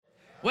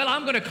Well,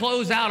 I'm going to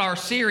close out our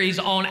series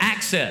on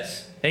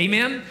access.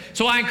 Amen.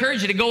 So I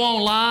encourage you to go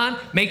online,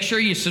 make sure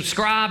you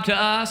subscribe to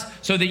us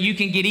so that you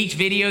can get each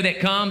video that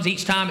comes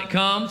each time it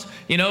comes.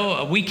 You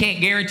know, we can't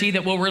guarantee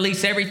that we'll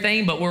release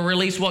everything, but we'll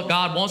release what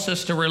God wants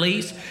us to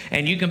release,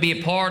 and you can be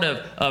a part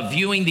of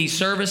viewing these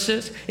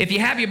services. If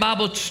you have your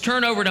Bible,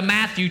 turn over to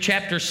Matthew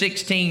chapter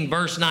 16,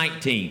 verse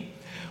 19.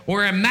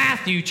 We're in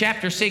Matthew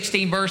chapter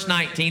 16, verse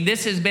 19.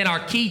 This has been our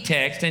key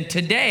text, and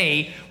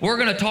today we're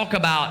going to talk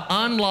about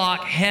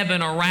unlock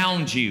heaven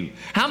around you.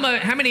 How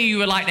many of you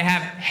would like to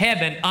have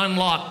heaven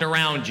unlocked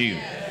around you?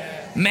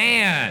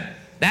 Man,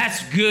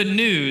 that's good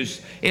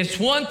news. It's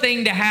one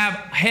thing to have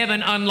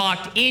heaven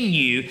unlocked in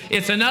you.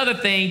 It's another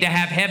thing to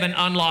have heaven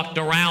unlocked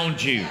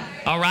around you.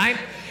 All right?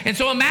 And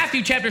so in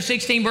Matthew chapter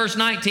 16, verse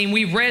 19,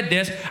 we've read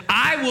this.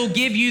 I will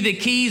give you the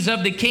keys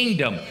of the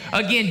kingdom.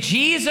 Again,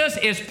 Jesus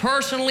is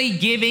personally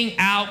giving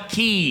out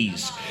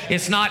keys.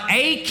 It's not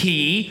a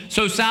key,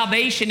 so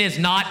salvation is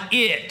not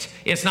it.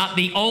 It's not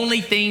the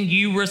only thing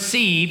you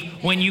receive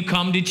when you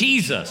come to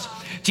Jesus.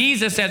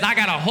 Jesus says, I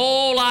got a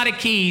whole lot of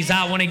keys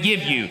I want to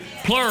give you.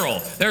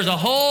 Plural. There's a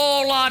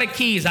whole lot of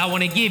keys I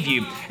want to give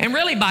you. And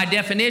really, by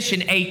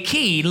definition, a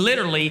key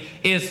literally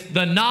is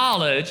the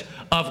knowledge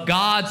of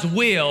God's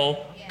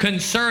will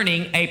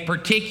concerning a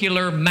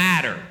particular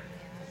matter.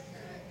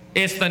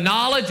 It's the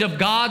knowledge of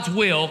God's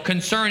will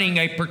concerning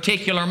a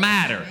particular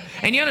matter.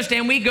 And you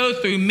understand, we go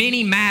through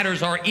many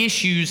matters or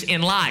issues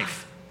in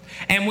life,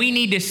 and we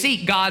need to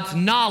seek God's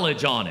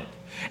knowledge on it.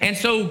 And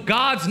so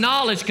God's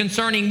knowledge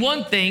concerning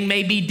one thing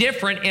may be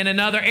different in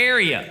another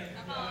area.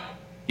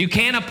 You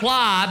can't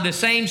apply the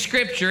same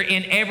scripture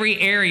in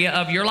every area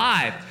of your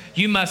life.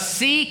 You must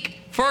seek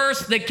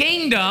first the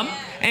kingdom,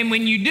 and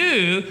when you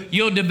do,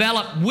 you'll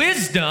develop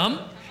wisdom.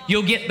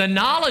 You'll get the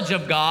knowledge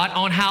of God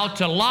on how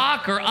to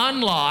lock or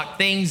unlock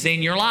things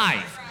in your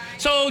life.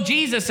 So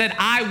Jesus said,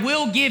 I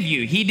will give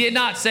you. He did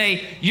not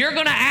say, you're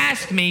going to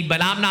ask me,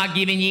 but I'm not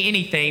giving you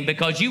anything,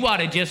 because you ought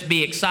to just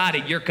be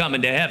excited you're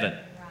coming to heaven.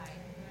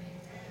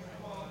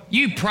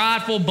 You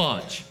prideful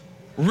bunch.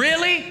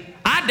 Really?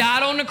 I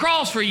died on the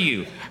cross for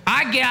you.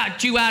 I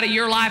got you out of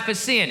your life of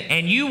sin,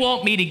 and you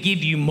want me to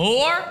give you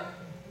more?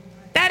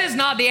 That is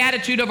not the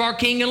attitude of our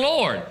King and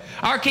Lord.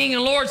 Our King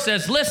and Lord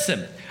says,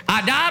 listen,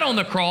 I died on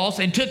the cross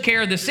and took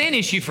care of the sin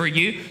issue for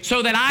you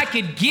so that I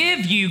could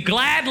give you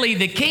gladly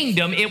the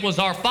kingdom. It was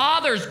our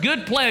Father's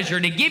good pleasure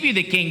to give you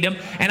the kingdom,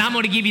 and I'm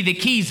going to give you the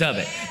keys of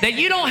it. That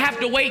you don't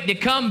have to wait to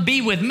come be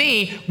with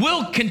me.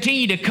 We'll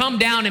continue to come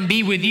down and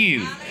be with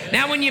you.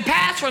 Now, when you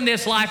pass from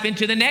this life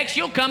into the next,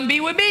 you'll come be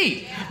with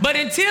me. But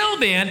until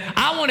then,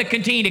 I want to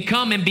continue to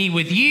come and be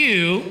with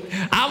you.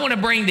 I want to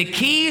bring the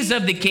keys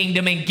of the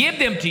kingdom and give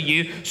them to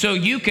you so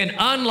you can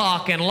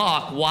unlock and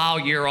lock while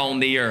you're on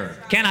the earth.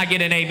 Can I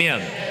get an amen?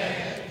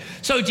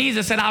 So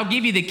Jesus said, I'll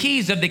give you the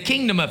keys of the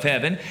kingdom of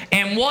heaven,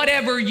 and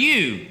whatever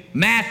you,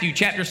 Matthew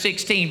chapter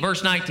 16,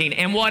 verse 19,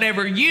 and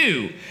whatever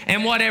you,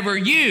 and whatever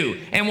you,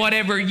 and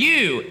whatever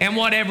you, and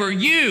whatever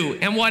you,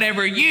 and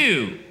whatever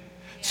you.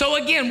 So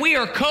again, we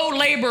are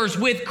co-laborers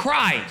with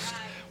Christ.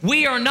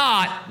 We are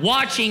not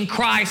watching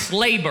Christ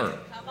labor.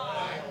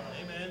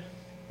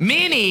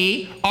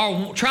 Many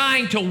are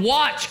trying to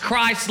watch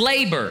Christ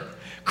labor.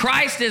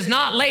 Christ is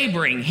not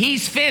laboring.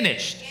 He's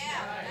finished.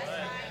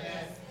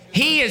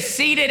 He is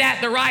seated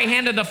at the right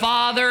hand of the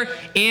Father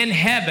in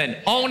heaven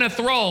on a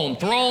throne.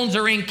 Thrones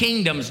are in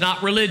kingdoms,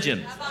 not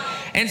religion.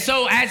 And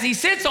so as he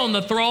sits on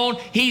the throne,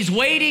 he's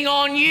waiting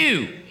on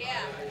you.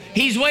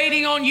 He's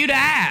waiting on you to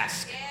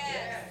ask.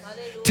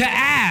 To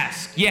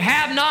ask. You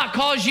have not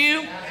because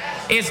you.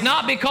 It's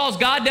not because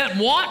God doesn't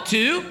want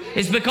to.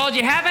 It's because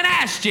you haven't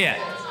asked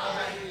yet.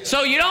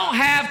 So you don't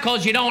have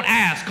because you don't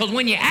ask. Because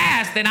when you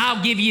ask, then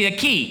I'll give you a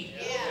key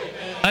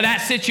of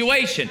that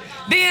situation.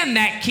 Then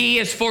that key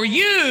is for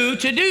you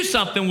to do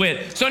something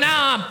with. So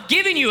now I'm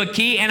giving you a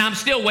key, and I'm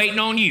still waiting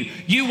on you.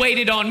 You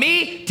waited on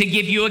me to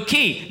give you a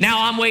key.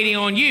 Now I'm waiting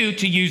on you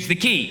to use the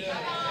key.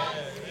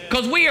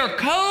 Because we are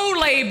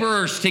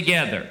co-laborers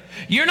together.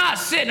 You're not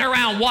sitting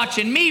around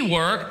watching me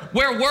work.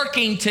 We're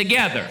working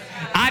together.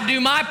 I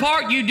do my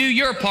part, you do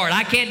your part.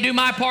 I can't do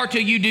my part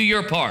till you do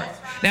your part.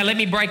 Now let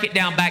me break it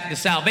down back to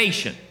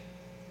salvation.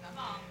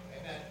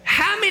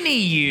 How many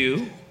of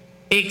you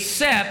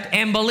accept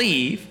and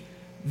believe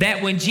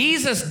that when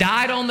Jesus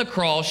died on the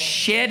cross,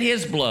 shed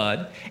his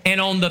blood, and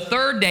on the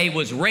third day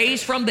was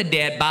raised from the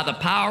dead by the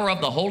power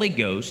of the Holy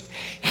Ghost,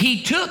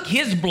 he took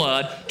his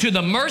blood to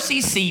the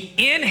mercy seat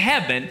in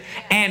heaven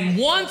and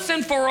once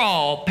and for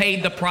all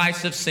paid the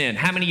price of sin?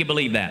 How many of you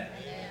believe that?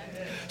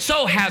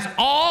 So has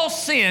all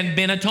sin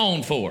been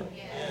atoned for?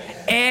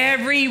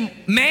 Every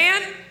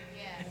man,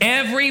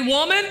 every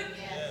woman,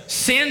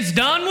 sin's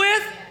done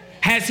with,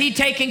 has he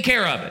taken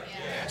care of it?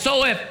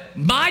 So if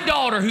my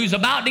daughter, who's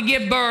about to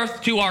give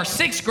birth to our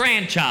 6th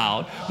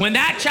grandchild, when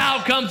that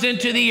child comes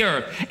into the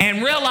earth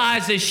and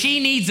realizes she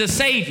needs a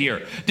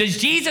Savior, does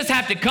Jesus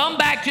have to come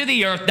back to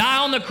the earth, die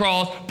on the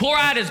cross, pour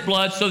out his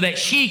blood so that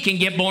she can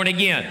get born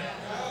again?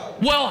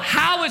 Well,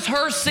 how is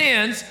her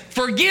sins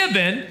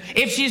forgiven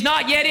if she's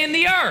not yet in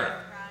the earth?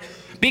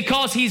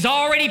 Because he's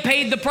already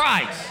paid the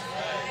price.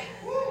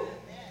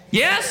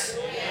 Yes?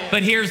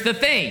 But here's the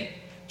thing.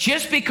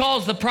 Just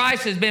because the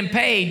price has been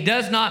paid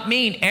does not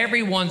mean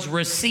everyone's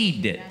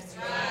received it.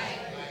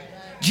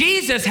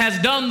 Jesus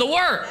has done the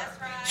work.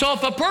 So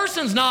if a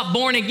person's not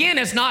born again,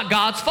 it's not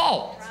God's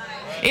fault.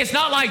 It's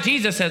not like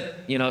Jesus said,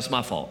 you know, it's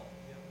my fault.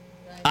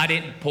 I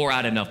didn't pour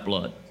out enough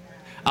blood.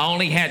 I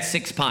only had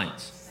 6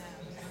 pints.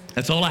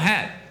 That's all I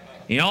had.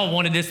 You all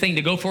wanted this thing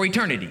to go for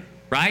eternity,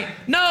 right?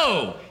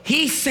 No,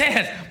 he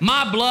says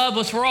my blood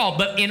was for all.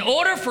 But in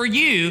order for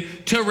you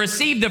to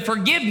receive the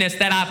forgiveness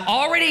that I've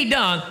already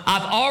done,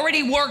 I've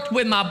already worked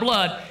with my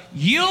blood,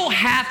 you'll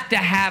have to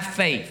have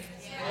faith.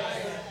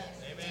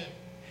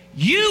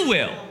 You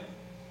will.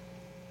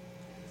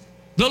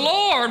 The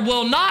Lord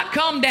will not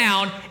come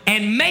down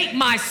and make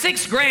my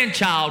 6th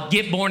grandchild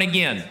get born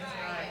again.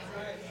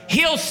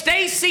 He'll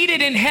stay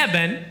seated in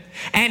heaven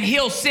and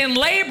he'll send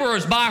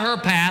laborers by her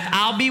path,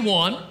 I'll be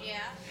one,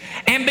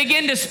 and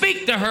begin to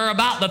speak to her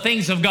about the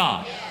things of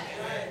God.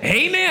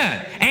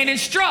 Amen. And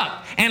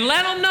instruct and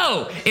let them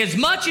know, as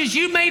much as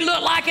you may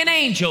look like an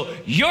angel,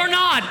 you're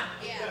not,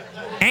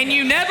 and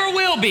you never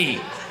will be,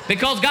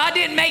 because God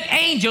didn't make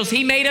angels,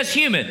 he made us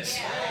humans.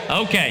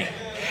 Okay.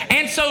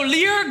 And so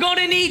you're going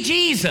to need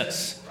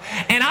Jesus.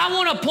 And I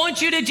want to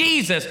point you to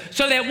Jesus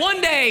so that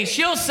one day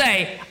she'll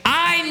say,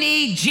 I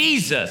need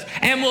Jesus.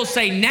 And we'll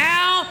say,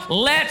 now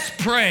let's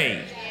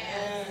pray.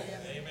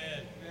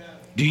 Amen.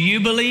 Do you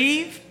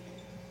believe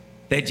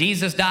that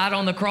Jesus died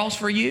on the cross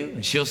for you?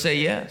 And she'll say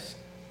yes.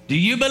 Do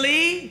you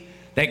believe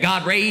that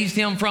God raised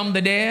him from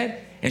the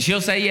dead? And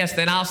she'll say yes.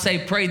 Then I'll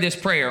say, pray this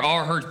prayer,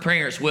 or her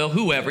parents will,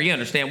 whoever, you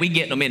understand, we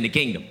getting them in the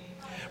kingdom.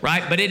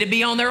 Right? But it'd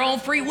be on their own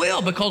free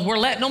will, because we're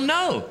letting them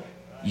know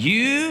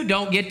you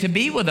don't get to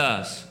be with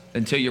us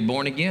until you're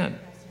born again.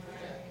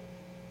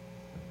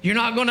 You're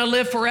not going to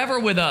live forever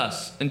with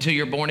us until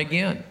you're born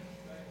again.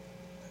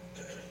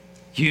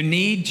 You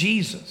need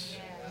Jesus.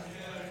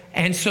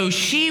 And so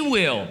she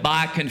will,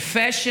 by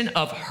confession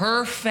of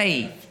her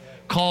faith,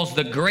 cause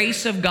the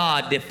grace of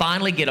God to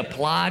finally get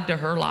applied to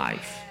her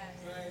life.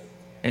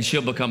 And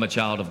she'll become a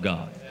child of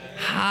God.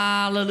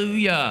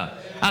 Hallelujah.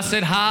 I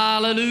said,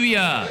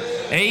 hallelujah.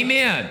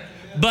 Amen.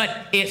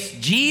 But it's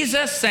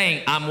Jesus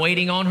saying, I'm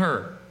waiting on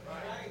her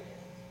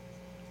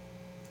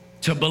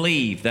to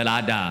believe that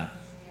I died.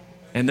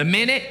 And the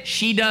minute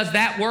she does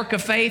that work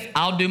of faith,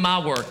 I'll do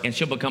my work, and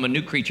she'll become a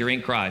new creature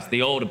in Christ.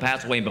 The old have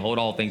passed away, and behold,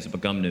 all things have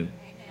become new.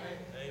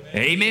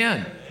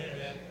 Amen. Amen.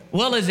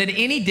 Well, is it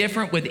any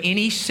different with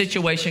any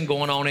situation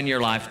going on in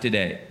your life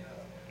today?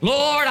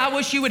 Lord, I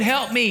wish you would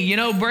help me,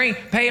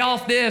 pay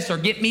off this or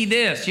get me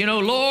this.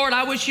 Lord,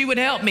 I wish you would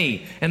help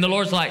me. And the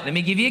Lord's like, let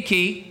me give you a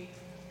key.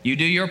 You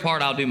do your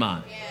part, I'll do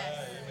mine.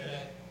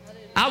 Yes.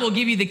 I will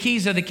give you the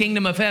keys of the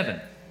kingdom of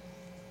heaven.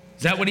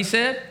 Is that what he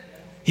said?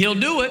 He'll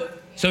do it.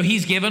 So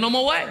he's giving them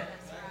away.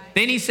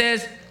 Then he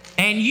says,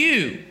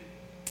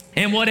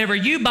 and whatever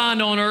you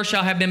bind on earth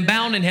shall have been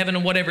bound in heaven,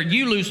 and whatever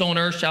you loose on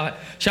earth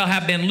shall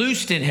have been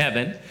loosed in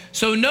heaven.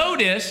 So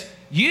notice,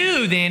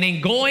 you then,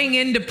 in going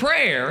into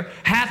prayer,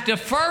 have to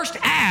first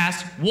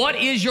ask, what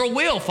is your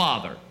will,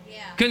 Father,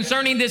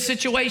 concerning this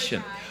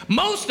situation?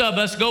 Most of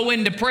us go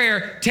into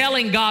prayer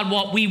telling God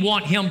what we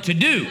want him to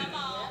do.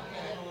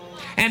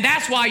 And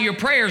that's why your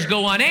prayers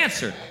go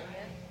unanswered.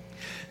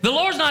 The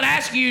Lord's not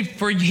asking you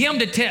for you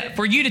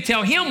to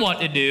tell him what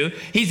to do.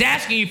 He's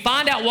asking you,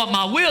 find out what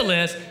my will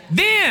is,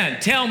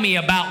 then tell me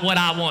about what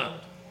I want.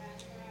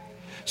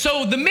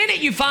 So the minute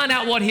you find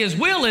out what his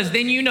will is,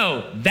 then you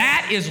know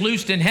that is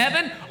loosed in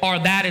heaven or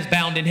that is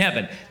bound in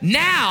heaven.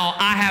 Now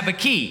I have a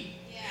key.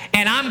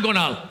 And I'm going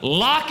to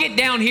lock it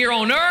down here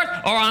on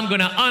earth, or I'm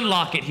going to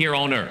unlock it here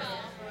on earth.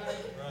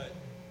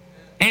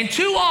 And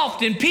too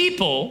often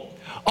people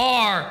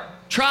are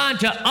trying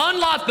to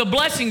unlock the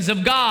blessings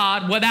of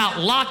God without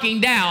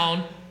locking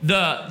down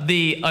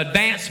the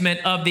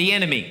advancement of the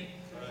enemy.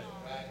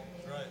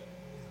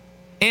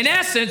 In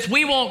essence,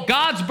 we want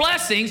God's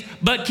blessings,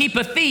 but keep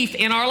a thief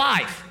in our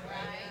life.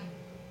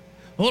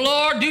 Well,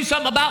 Lord, do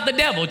something about the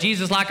devil.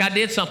 Jesus, like I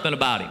did something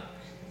about him.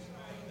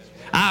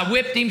 I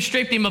whipped him,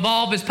 stripped him of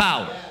all of his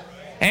power.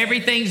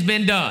 Everything's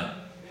been done.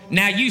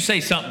 Now you say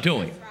something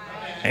to him.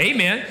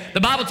 Amen. The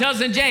Bible tells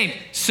us in James,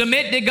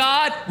 submit to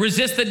God,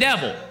 resist the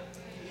devil.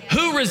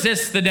 Who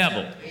resists the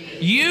devil?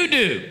 You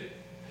do.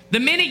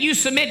 The minute you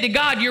submit to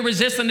God, you're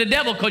resisting the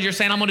devil because you're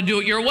saying, I'm going to do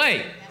it your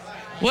way.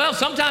 Well,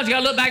 sometimes you got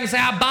to look back and say,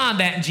 I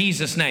bind that in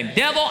Jesus' name.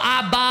 Devil,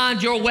 I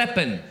bind your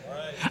weapon.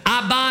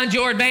 I bind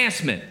your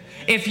advancement.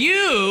 If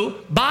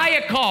you buy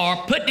a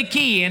car, put the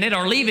key in it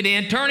or leave it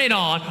in, turn it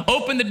on,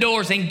 open the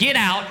doors and get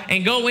out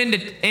and go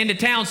into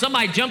town,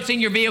 somebody jumps in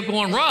your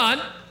vehicle and run,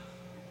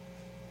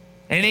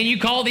 and then you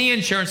call the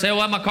insurance and say,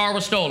 well, my car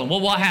was stolen.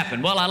 Well, what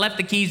happened? Well, I left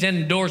the keys in,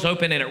 the doors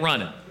open, and it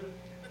running.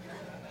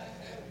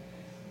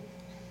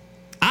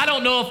 I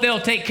don't know if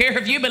they'll take care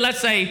of you, but let's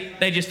say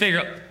they just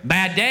figure,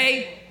 bad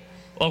day,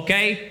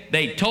 okay,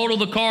 they total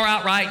the car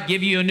outright,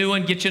 give you a new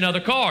one, get you another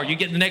car. You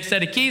get the next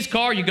set of keys,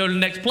 you go to the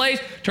next place,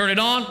 turn it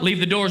on, leave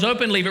the doors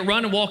open, leave it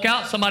run, and walk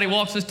out. Somebody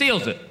walks and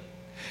steals it.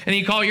 And then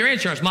you call your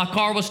insurance. My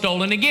car was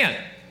stolen again.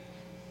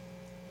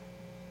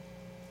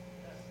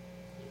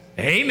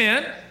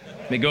 Amen.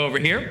 Let me go over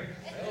here.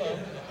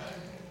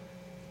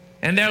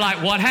 And they're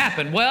like, what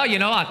happened? Well,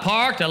 I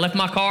parked, I left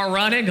my car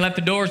running, left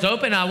the doors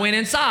open, and I went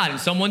inside, and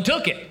someone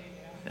took it.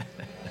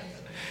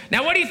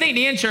 Now, what do you think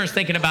the insurance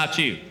thinking about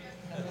you?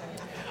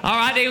 All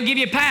right, they'll give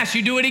you a pass.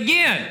 You do it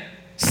again.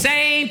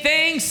 Same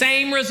thing,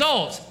 same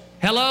results.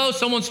 Hello,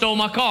 someone stole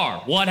my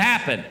car. What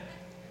happened?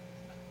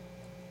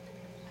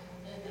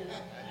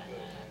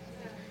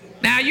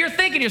 Now, you're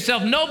thinking to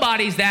yourself,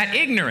 nobody's that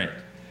ignorant.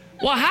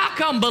 Well, how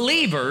come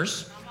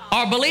believers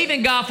are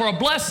believing God for a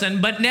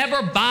blessing but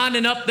never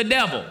binding up the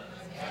devil?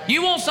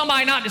 You want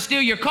somebody not to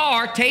steal your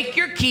car, take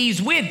your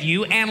keys with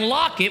you and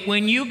lock it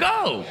when you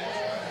go.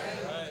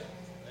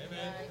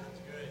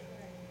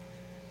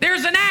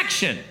 There's an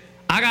action.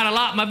 I got to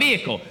lock my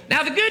vehicle.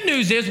 Now, the good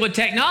news is with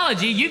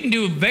technology, you can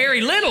do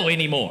very little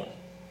anymore.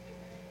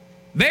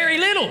 Very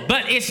little,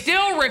 but it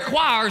still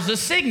requires a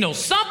signal.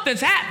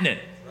 Something's happening.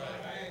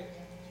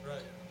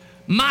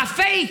 My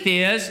faith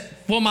is,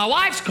 for my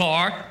wife's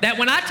car, that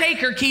when I take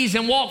her keys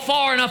and walk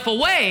far enough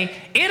away,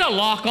 it'll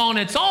lock on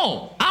its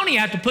own. I don't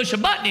even have to push a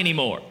button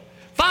anymore.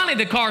 Finally,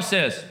 the car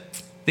says,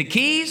 the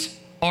keys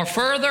are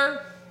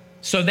further,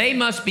 so they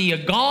must be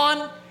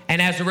gone,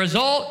 and as a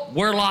result,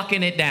 we're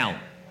locking it down.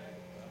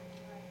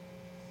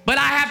 But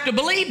I have to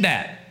believe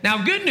that.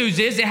 Now, good news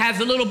is it has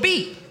a little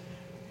beep,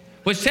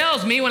 which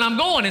tells me when I'm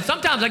going, and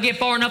sometimes I get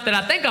far enough that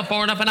I think I'm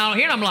far enough and I don't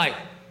hear it, I'm like,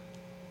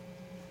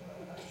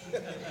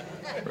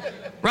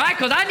 right?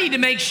 Because I need to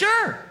make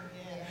sure.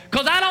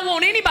 Because I don't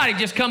want anybody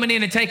just coming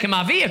in and taking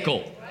my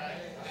vehicle.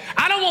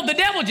 I don't want the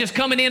devil just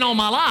coming in on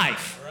my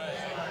life.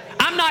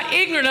 I'm not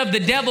ignorant of the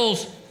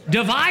devil's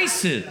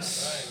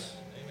devices.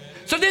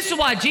 So this is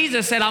why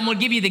Jesus said, I'm going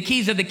to give you the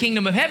keys of the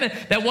kingdom of heaven,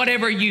 that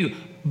whatever you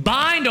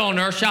bind on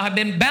earth shall have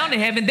been bound in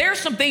heaven. There's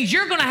some things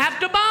you're going to have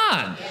to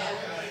bind.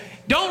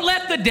 Don't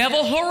let the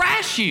devil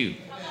harass you.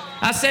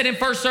 I said in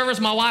first service,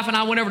 my wife and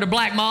I went over to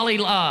Black Molly,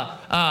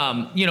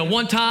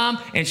 one time,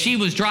 and she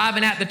was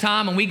driving at the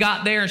time, and we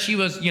got there, and she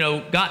was,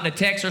 gotten a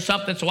text or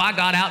something, so I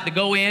got out to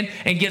go in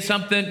and get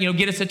something,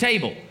 get us a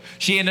table.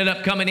 She ended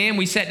up coming in.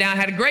 We sat down,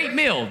 had a great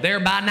meal there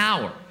about an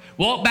hour.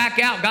 Walked back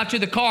out, got to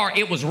the car.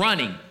 It was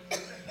running.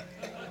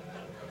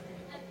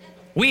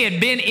 We had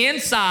been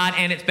inside,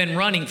 and it's been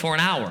running for an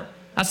hour.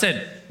 I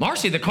said,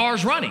 Marcy, the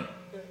car's running.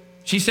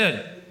 She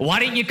said, why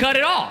didn't you cut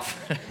it off?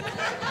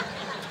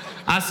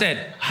 I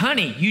said,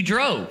 honey, you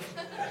drove.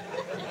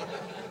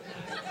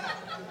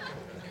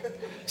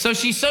 So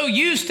she's so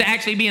used to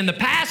actually being the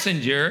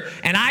passenger,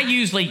 and I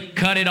usually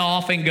cut it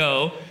off and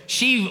go.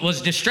 She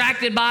was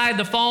distracted by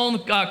the phone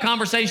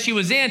conversation she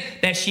was in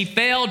that she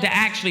failed to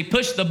actually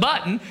push the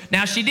button.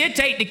 Now, she did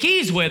take the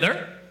keys with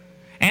her,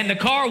 and the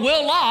car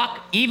will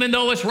lock even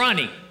though it's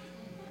running.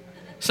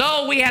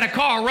 So we had a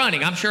car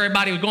running. I'm sure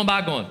everybody was going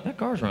by going, that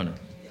car's running.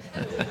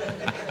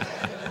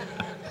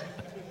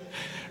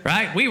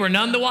 Right? We were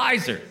none the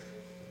wiser.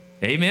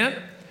 Amen?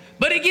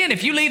 But again,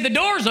 if you leave the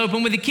doors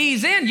open with the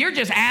keys in, you're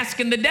just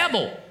asking the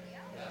devil.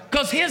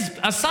 Because his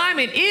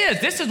assignment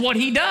this is what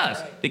he does,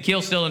 to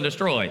kill, steal, and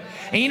destroy.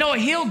 And you know what?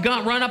 He'll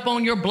run up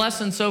on your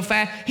blessing so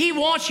fast. He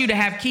wants you to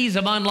have keys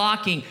of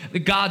unlocking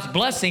God's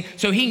blessing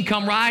so he can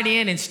come right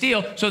in and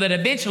steal, so that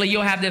eventually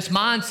you'll have this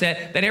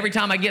mindset that every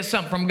time I get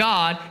something from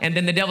God, and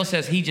then the devil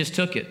says, he just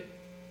took it.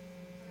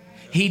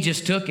 He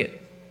just took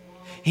it.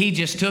 He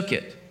just took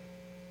it.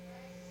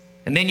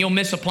 And then you'll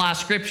misapply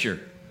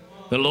scripture.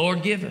 The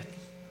Lord giveth,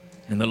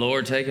 and the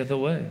Lord taketh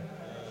away.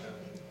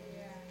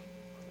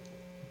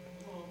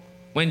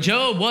 When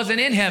Job wasn't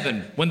in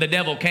heaven, when the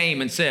devil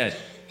came and said,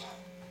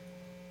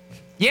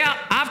 yeah,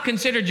 I've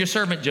considered your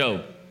servant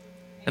Job.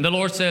 And the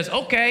Lord says,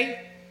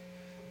 okay,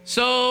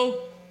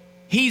 so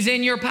he's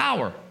in your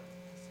power.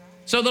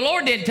 So the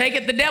Lord didn't take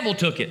it, the devil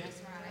took it.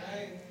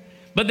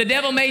 But the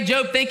devil made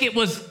Job think it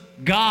was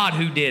God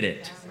who did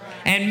it.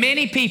 And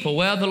many people,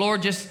 the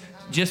Lord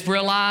just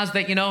realized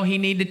that, he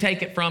needed to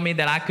take it from me,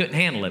 that I couldn't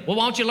handle it. Well,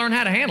 why don't you learn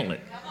how to handle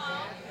it?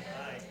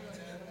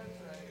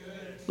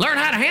 Learn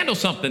how to handle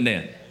something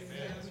then.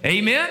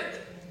 Amen?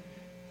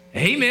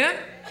 Amen.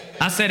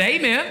 I said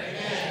amen.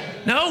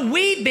 No,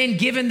 we've been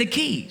given the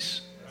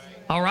keys.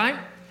 All right?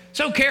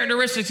 So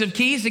characteristics of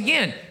keys,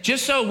 again,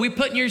 just so we're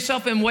putting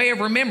yourself in way of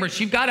remembrance,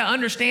 you've got to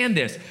understand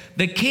this.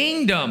 The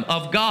kingdom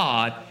of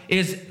God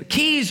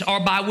keys are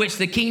by which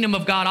the kingdom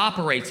of God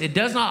operates. It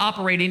does not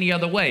operate any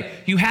other way.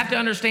 You have to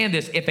understand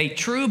this. If a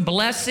true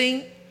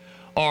blessing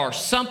or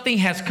something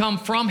has come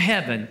from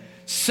heaven,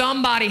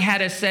 somebody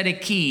had a set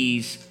of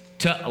keys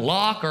to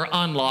lock or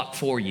unlock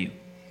for you.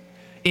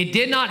 It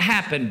did not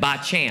happen by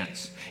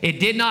chance.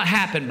 It did not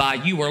happen by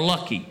you were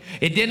lucky.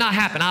 It did not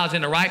happen, I was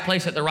in the right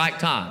place at the right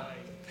time.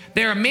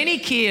 There are many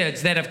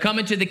kids that have come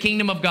into the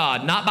kingdom of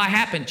God, not by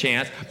happen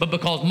chance, but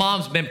because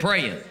mom's been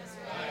praying.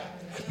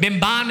 Been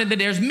binding.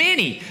 There's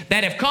many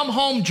that have come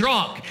home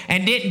drunk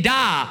and didn't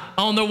die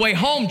on their way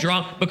home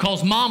drunk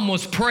because mom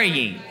was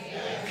praying.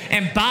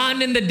 and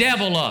binding the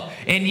devil up.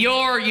 And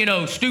your,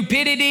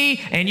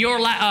 stupidity and your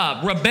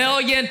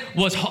rebellion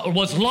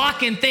was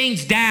locking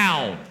things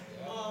down.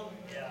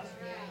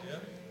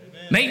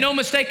 Make no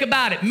mistake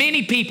about it.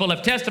 Many people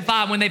have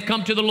testified when they've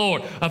come to the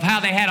Lord of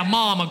how they had a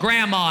mom, a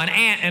grandma, an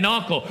aunt, an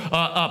uncle,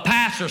 a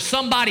pastor,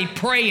 somebody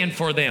praying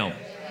for them.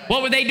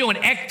 What were they doing?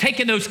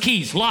 Taking those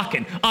keys,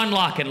 locking,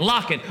 unlocking,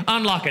 locking,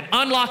 unlocking,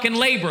 unlocking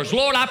laborers.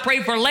 Lord, I pray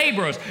for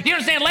laborers. You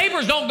understand?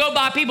 Laborers don't go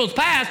by people's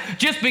past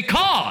just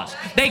because.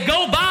 They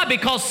go by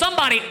because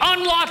somebody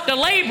unlocked the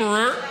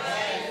laborer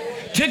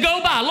to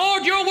go by.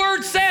 Lord, your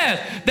word says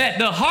that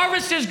the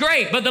harvest is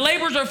great, but the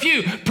laborers are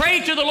few. Pray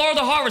to the Lord of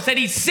the harvest that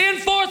He send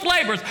forth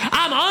laborers.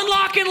 I'm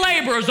unlocking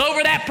laborers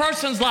over that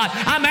person's life.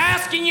 I'm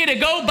asking you to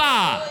go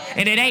by.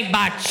 And it ain't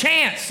by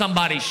chance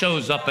somebody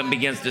shows up and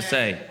begins to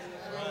say,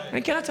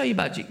 "Man, can I tell you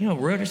about Jesus?"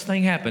 Weirdest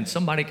thing happened.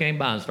 Somebody came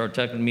by and started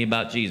talking to me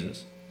about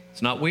Jesus.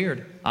 It's not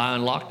weird. I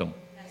unlocked them.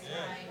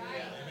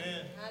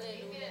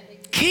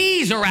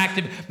 Keys are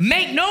active.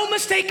 Make no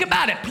mistake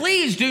about it.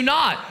 Please do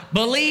not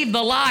believe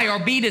the lie or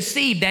be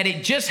deceived that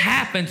it just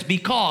happens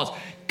because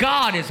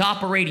God is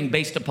operating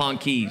based upon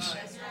keys.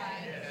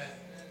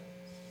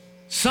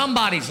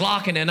 Somebody's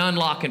locking and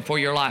unlocking for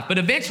your life. But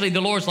eventually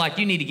the Lord's like,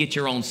 you need to get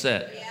your own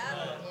set.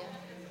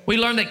 We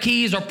learn that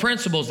keys are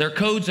principles. They're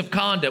codes of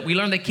conduct. We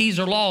learn that keys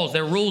are laws.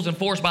 They're rules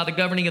enforced by the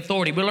governing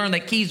authority. We learn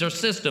that keys are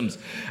systems,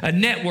 a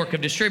network of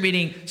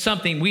distributing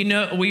something. We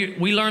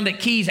learn that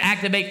keys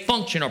activate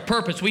function or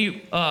purpose.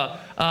 We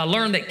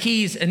learn that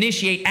keys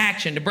initiate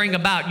action to bring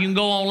about. You can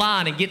go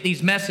online and get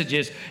these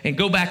messages and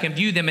go back and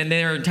view them in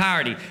their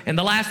entirety. And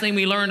the last thing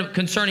we learn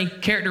concerning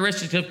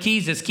characteristics of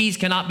keys is keys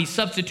cannot be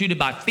substituted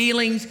by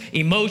feelings,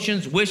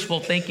 emotions, wishful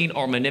thinking,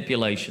 or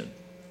manipulation.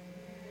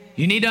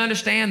 You need to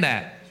understand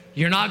that.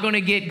 You're not going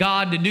to get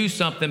God to do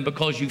something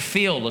because you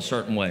feel a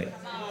certain way.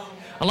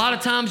 A lot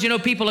of times,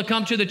 people that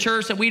come to the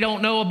church that we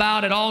don't know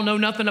about at all, know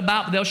nothing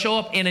about, but they'll show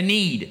up in a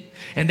need.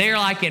 And they're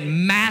like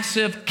in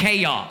massive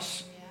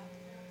chaos.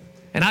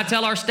 And I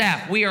tell our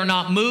staff, we are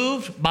not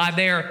moved by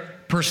their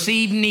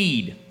perceived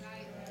need.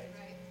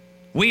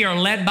 We are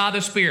led by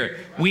the Spirit.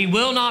 We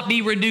will not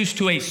be reduced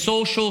to a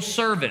social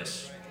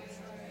service.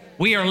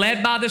 We are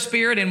led by the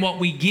Spirit in what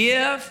we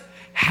give,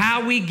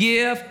 how we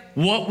give,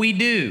 what we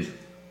do.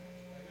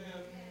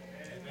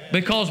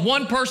 Because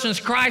one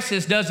person's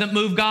crisis doesn't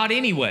move God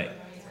anyway.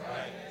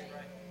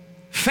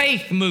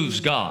 Faith moves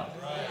God.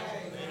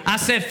 I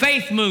said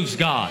faith moves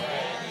God.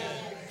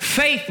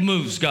 Faith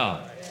moves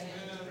God.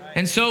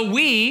 And so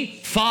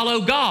we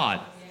follow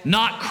God,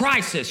 not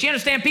crisis. You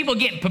understand? People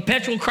get in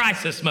perpetual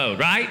crisis mode,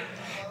 right?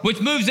 Which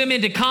moves them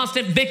into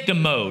constant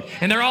victim mode.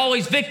 And they're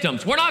always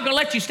victims. We're not going to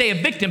let you stay a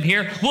victim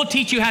here. We'll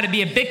teach you how to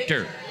be a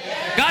victor.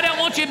 God don't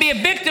want you to be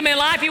a victim in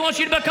life. He wants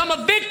you to become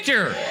a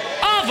victor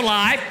of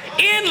life,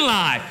 in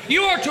life.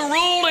 You are to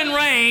rule and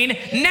reign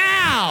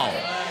now.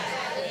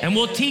 And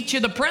we'll teach you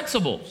the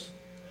principles.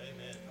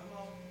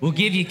 We'll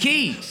give you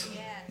keys.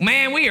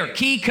 Man, we are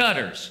key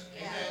cutters.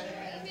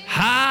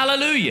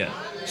 Hallelujah.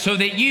 So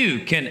that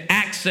you can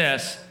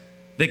access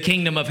the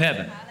kingdom of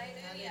heaven.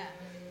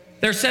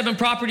 There's 7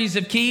 properties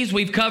of keys.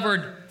 We've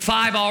covered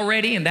 5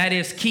 already, and that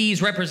is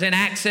keys represent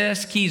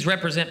access, keys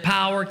represent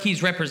power,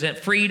 keys represent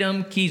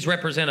freedom, keys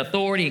represent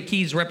authority, and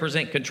keys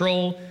represent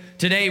control.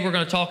 Today we're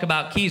going to talk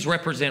about keys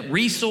represent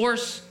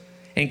resource,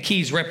 and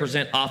keys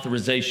represent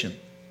authorization.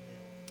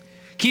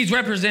 Keys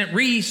represent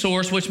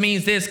resource, which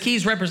means this: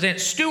 keys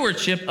represent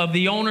stewardship of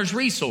the owner's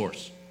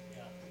resource,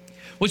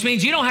 which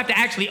means you don't have to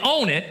actually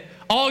own it.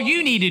 All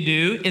you need to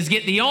do is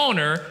get the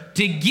owner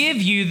to give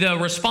you the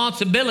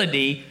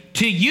responsibility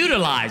to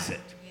utilize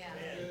it.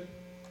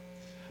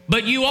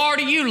 But you are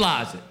to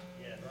utilize it.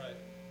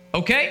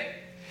 Okay?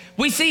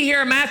 We see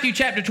here in Matthew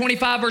chapter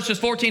 25, verses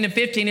 14 and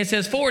 15, it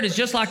says, "For it is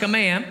just like a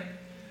man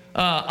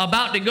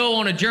about to go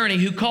on a journey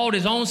who called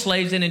his own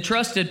slaves and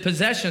entrusted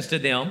possessions to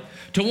them.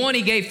 To one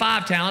he gave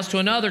 5 talents, to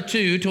another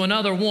 2, to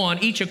another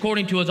 1, each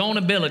according to his own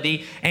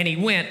ability, and he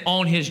went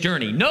on his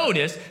journey."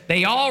 Notice,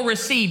 they all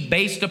received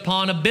based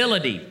upon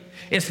ability.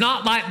 It's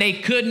not like they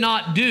could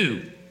not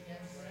do.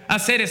 I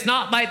said it's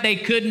not like they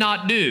could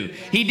not do.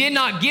 He did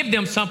not give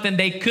them something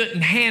they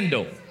couldn't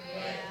handle.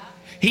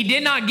 He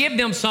did not give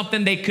them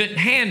something they couldn't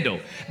handle.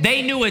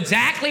 They knew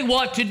exactly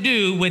what to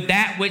do with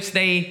that which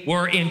they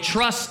were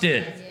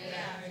entrusted.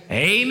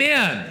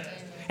 Amen.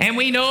 And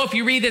we know if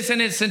you read this in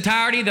its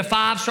entirety, the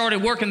 5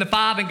 started working the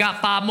 5 and got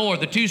 5 more.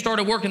 The 2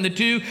 started working the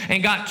 2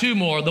 and got 2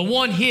 more. The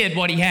 1 hid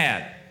what he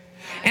had.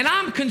 And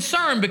I'm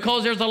concerned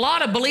because there's a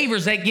lot of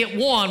believers that get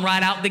 1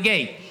 right out the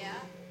gate.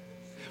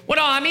 What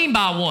do I mean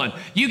by 1?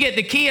 You get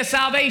the key of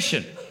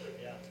salvation.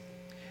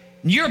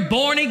 You're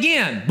born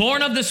again,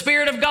 born of the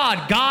Spirit of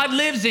God. God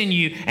lives in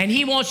you, and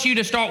He wants you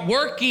to start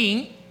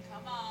working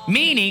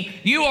Meaning,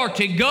 you are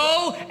to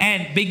go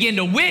and begin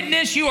to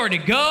witness. You are to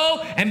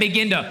go and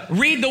begin to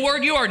read the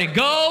word. You are to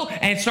go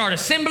and start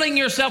assembling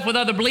yourself with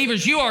other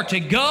believers. You are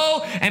to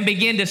go and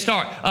begin to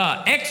start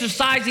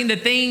exercising the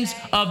things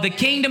of the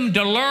kingdom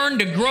to learn,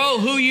 to grow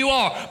who you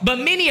are. But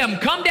many of them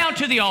come down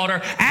to the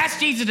altar, ask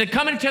Jesus to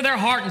come into their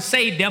heart and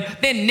save them,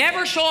 then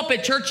never show up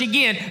at church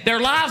again. Their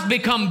lives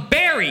become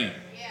buried.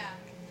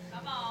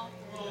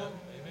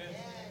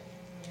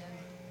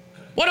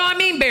 What do I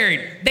mean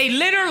buried? They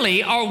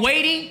literally are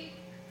waiting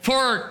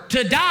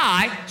to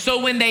die,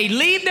 so when they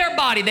leave their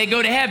body, they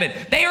go to heaven.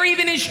 They are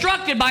even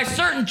instructed by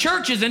certain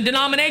churches and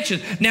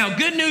denominations. Now,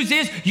 good news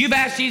is you've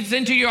asked Jesus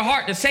into your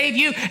heart to save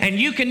you, and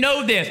you can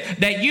know this,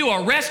 that you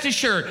are rest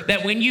assured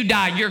that when you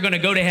die, you're going to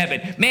go to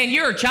heaven. Man,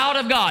 you're a child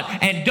of God,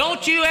 and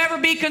don't you ever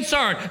be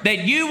concerned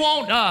that you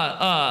won't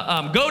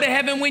go to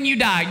heaven when you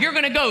die. You're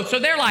going to go. So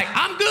they're like,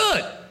 I'm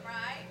good.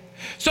 Right.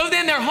 So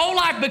then their whole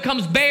life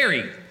becomes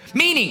buried.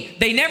 Meaning,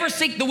 they never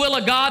seek the will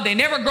of God. They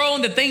never grow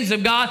in the things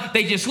of God.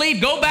 They just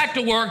leave, go back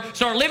to work,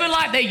 start living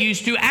like they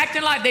used to,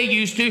 acting like they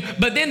used to,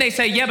 but then they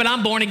say, yeah, but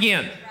I'm born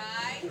again. Right.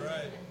 That's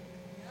right.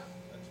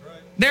 That's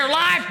right. Their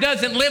life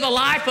doesn't live a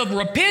life of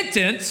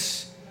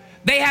repentance.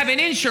 They have an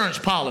insurance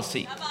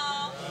policy. Come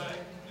on.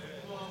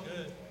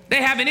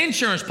 They have an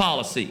insurance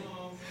policy.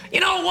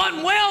 You know, it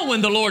wasn't well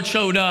when the Lord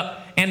showed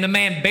up and the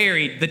man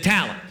buried the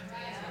talent.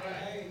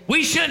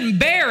 We shouldn't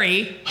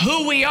bury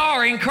who we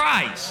are in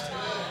Christ.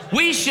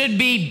 We should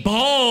be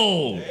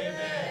bold.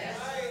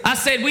 I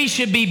said we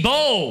should be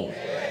bold.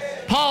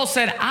 Paul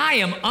said, I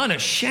am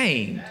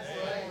unashamed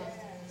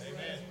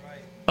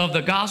of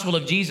the gospel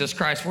of Jesus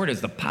Christ, for it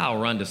is the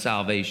power unto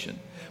salvation.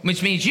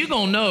 Which means you're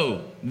going to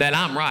know that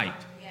I'm right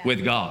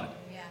with God.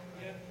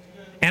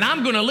 And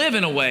I'm going to live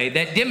in a way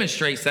that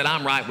demonstrates that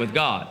I'm right with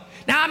God.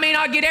 Now, I may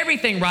not get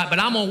everything right, but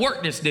I'm going to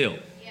work this deal.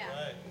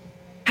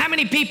 How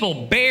many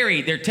people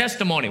bury their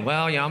testimony?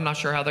 Well, yeah, I'm not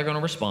sure how they're going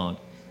to respond.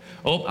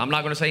 Oh, I'm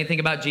not going to say anything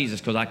about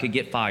Jesus because I could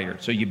get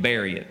fired. So you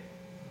bury it.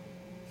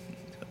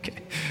 Okay.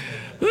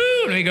 Woo,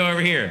 let me go over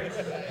here.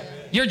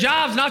 Your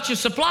job's not your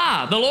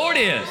supply. The Lord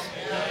is.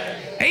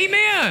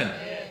 Amen.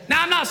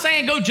 Now, I'm not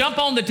saying go jump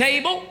on the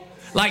table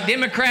like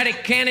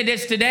Democratic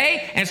candidates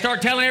today and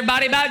start telling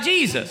everybody about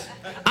Jesus.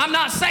 I'm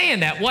not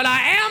saying that. What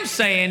I am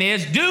saying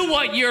is do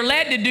what you're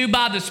led to do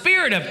by the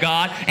Spirit of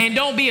God and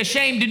don't be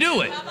ashamed to do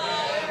it.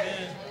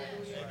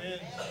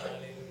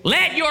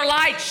 Let your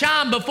light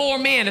shine before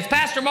men. As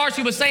Pastor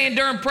Marcy was saying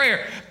during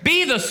prayer,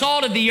 be the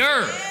salt of the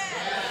earth.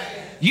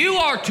 You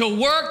are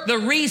to work the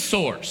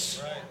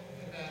resource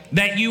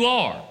that you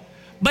are.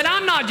 But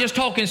I'm not just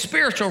talking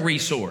spiritual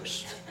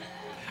resource.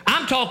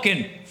 I'm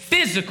talking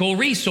physical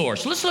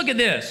resource. Let's look at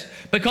this,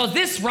 because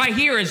this right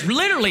here is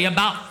literally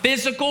about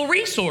physical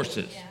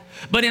resources.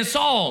 But in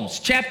Psalms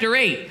chapter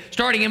 8,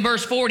 starting in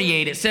verse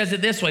 48, it says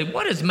it this way: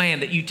 what is man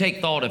that you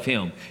take thought of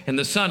him, and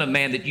the son of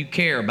man that you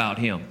care about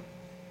him?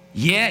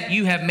 Yet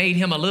you have made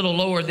him a little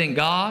lower than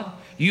God.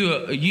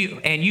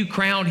 You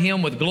crowned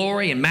him with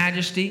glory and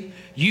majesty.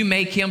 You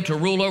make him to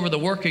rule over the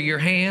work of your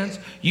hands.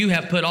 You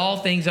have put all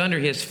things under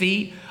his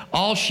feet,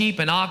 all sheep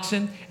and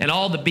oxen, and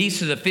all the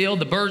beasts of the field,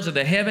 the birds of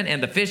the heaven,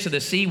 and the fish of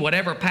the sea,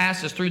 whatever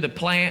passes through the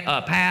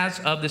paths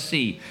of the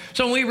sea.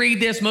 So when we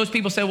read this, most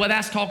people say, well,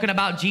 that's talking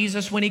about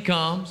Jesus when he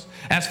comes.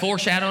 That's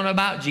foreshadowing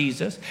about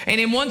Jesus. And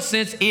in one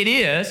sense, it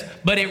is,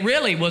 but it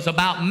really was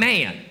about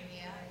man.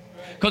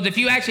 Because if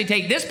you actually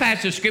take this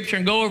passage of Scripture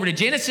and go over to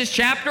Genesis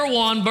chapter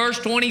 1, verse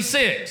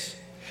 26.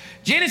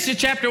 Genesis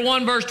chapter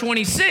 1, verse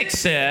 26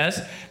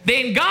 says,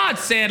 then God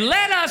said,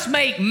 let us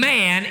make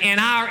man in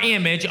our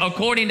image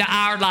according to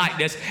our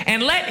likeness,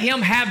 and let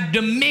him have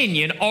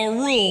dominion or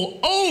rule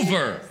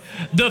over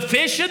the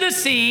fish of the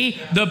sea,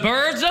 the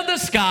birds of the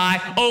sky,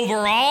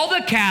 over all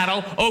the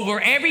cattle, over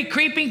every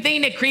creeping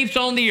thing that creeps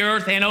on the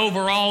earth, and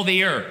over all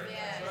the earth.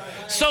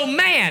 So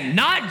man,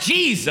 not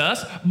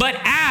Jesus, but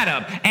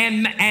Adam.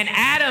 And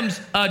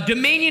Adam's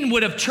dominion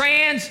would have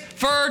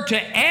transferred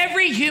to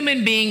every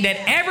human being that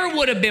ever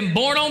would have been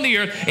born on the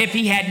earth if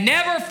he had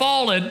never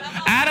fallen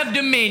out of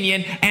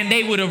dominion, and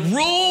they would have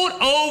ruled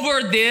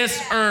over this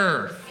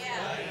earth.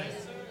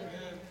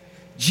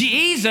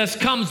 Jesus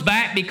comes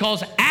back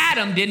because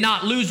Adam did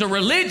not lose a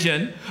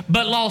religion,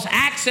 but lost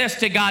access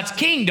to God's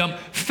kingdom,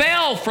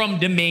 fell from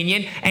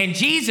dominion, and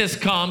Jesus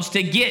comes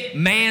to get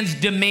man's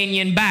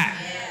dominion back.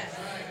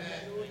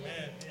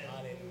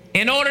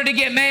 In order to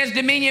get man's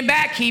dominion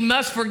back, he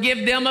must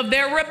forgive them of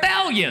their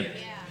rebellion.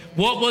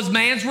 What was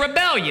man's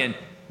rebellion?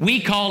 We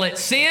call it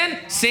sin.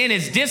 Sin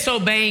is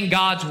disobeying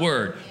God's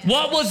word.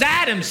 What was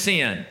Adam's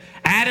sin?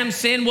 Adam's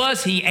sin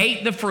was he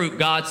ate the fruit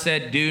God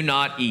said, do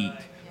not eat.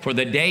 For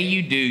the day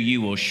you do,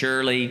 you will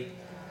surely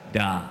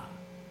die.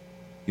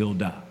 You'll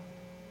die.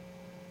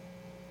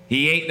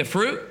 He ate the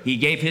fruit. He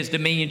gave his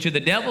dominion to the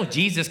devil.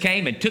 Jesus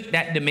came and took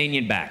that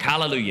dominion back.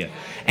 Hallelujah.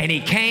 And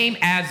he came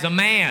as a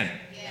man.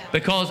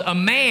 Because a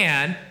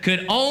man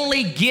could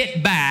only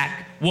get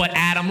back what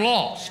Adam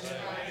lost.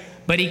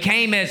 But he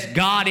came as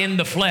God in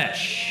the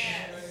flesh.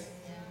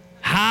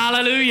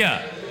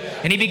 Hallelujah.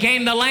 And he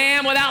became the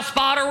lamb without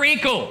spot or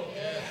wrinkle.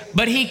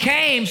 But he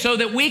came so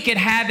that we could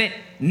have it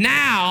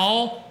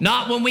now,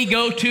 not when we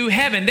go to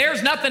heaven.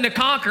 There's nothing to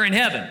conquer in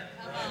heaven.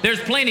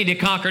 There's plenty to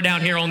conquer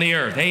down here on the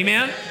earth.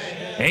 Amen?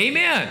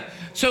 Amen.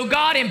 So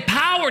God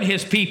empowered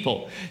his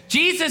people.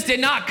 Jesus did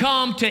not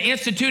come to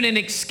institute an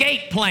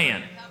escape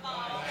plan.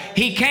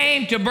 He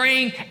came to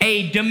bring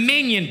a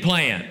dominion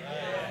plan,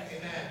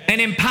 an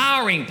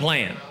empowering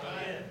plan.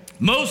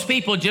 Most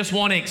people just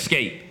want to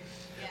escape.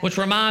 Which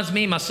reminds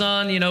me, my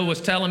son, was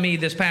telling me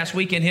this past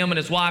weekend, him and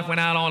his wife went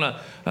out on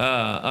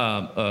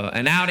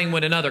an outing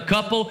with another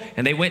couple,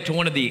 and they went to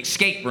one of the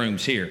escape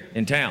rooms here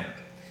in town.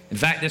 In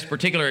fact, this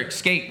particular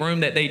escape room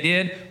that they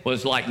did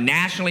was like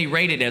nationally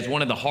rated as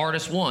one of the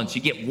hardest ones.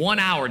 You get 1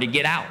 hour to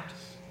get out.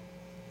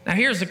 Now,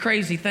 here's the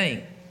crazy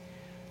thing.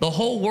 The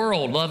whole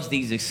world loves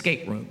these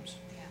escape rooms.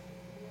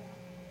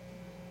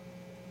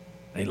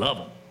 They love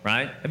them,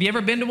 right? Have you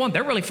ever been to one?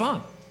 They're really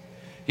fun.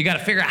 You got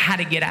to figure out how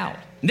to get out.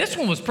 And this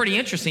one was pretty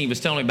interesting he was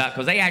telling me about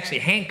because they actually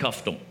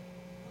handcuffed them.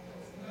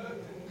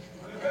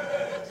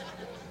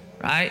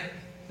 Right?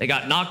 They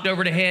got knocked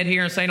over the head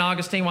here in St.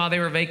 Augustine while they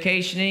were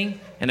vacationing,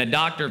 and a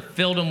doctor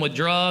filled them with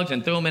drugs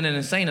and threw them in an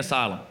insane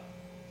asylum.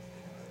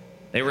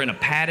 They were in a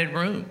padded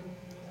room.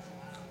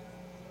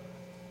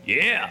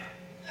 Yeah.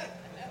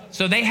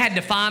 So they had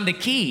to find the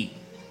key.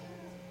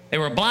 They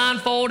were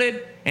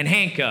blindfolded and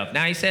handcuffed.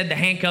 Now, he said the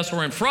handcuffs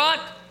were in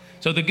front,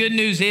 so the good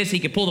news is he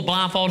could pull the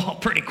blindfold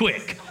off pretty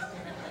quick.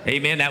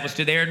 Amen. That was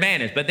to their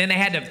advantage. But then they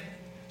had to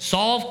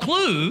solve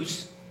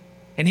clues,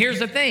 and here's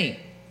the thing.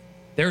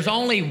 There's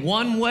only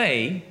one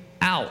way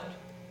out.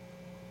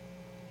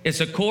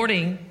 It's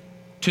according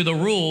to the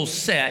rules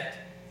set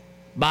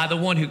by the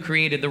one who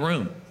created the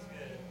room.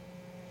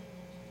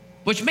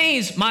 Which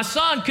means my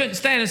son couldn't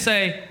stand and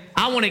say,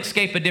 I want to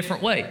escape a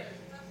different way.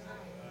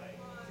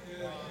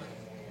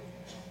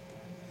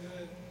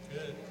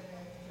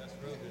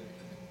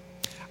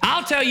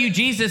 I'll tell you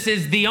Jesus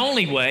is the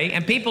only way,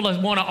 and people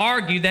want to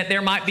argue that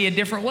there might be a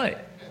different way.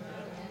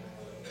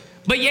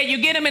 But yet you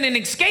get them in an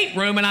escape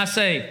room and I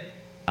say,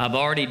 I've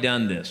already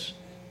done this.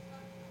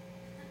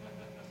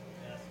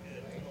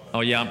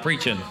 Oh yeah, I'm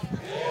preaching.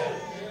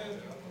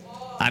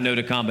 I know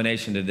the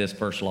combination to this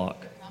first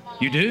lock.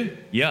 You do?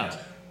 Yeah.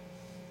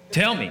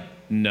 Tell me.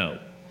 No.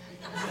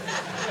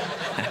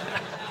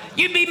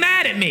 You'd be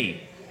mad at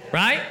me,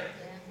 right?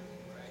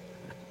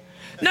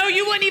 No,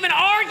 you wouldn't even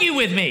argue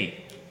with me.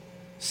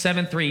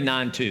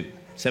 7392.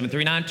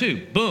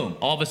 7392. Boom.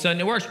 All of a sudden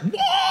it works.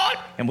 What?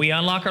 And we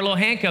unlock our little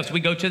handcuffs. We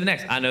go to the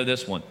next. I know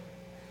this one.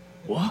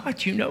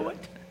 What? You know it?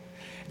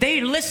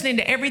 They're listening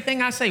to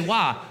everything I say.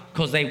 Why?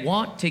 Because they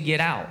want to get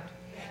out.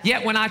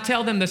 Yet when I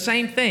tell them the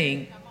same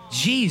thing,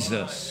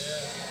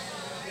 Jesus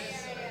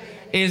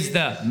is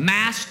the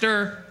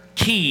master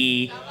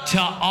key to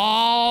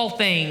all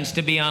things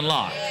to be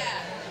unlocked.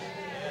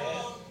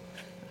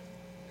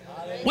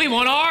 We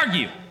want to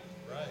argue.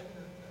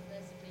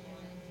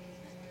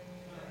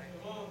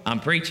 I'm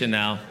preaching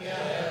now.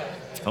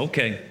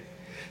 Okay.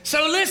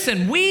 So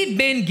listen, we've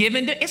been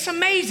given to, it's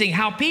amazing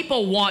how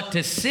people want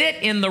to sit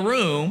in the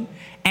room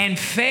and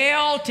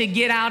fail to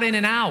get out in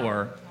an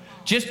hour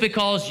just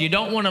because you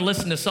don't want to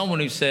listen to someone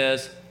who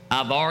says,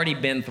 I've already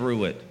been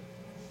through it.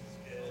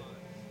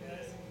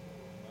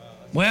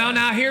 Well,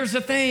 now here's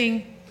the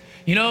thing.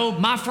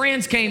 My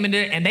friends came into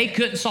it and they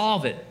couldn't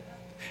solve it.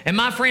 And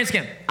my friends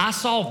came, I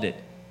solved it.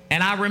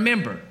 And I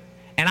remember.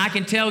 And I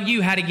can tell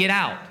you how to get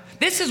out.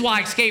 This is why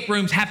escape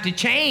rooms have to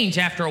change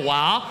after a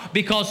while,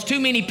 because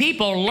too many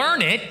people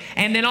learn it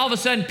and then all of a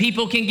sudden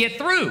people can get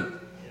through.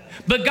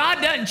 But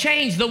God doesn't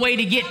change the way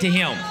to get to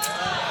him.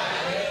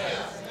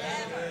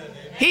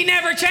 He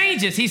never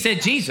changes. He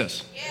said,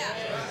 Jesus.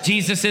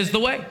 Jesus is the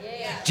way.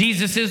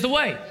 Jesus is the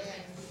way.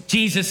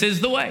 Jesus is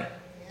the way.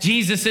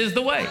 Jesus is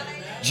the way.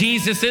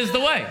 Jesus is the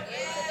way.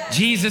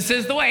 Jesus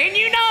is the way. And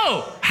you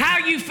know how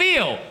you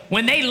feel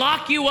when they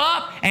lock you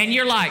up and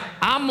you're like,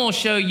 I'm going to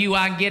show you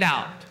I can get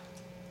out.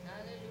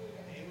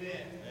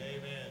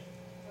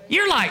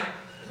 You're like,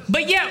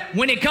 but yet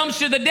when it comes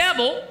to the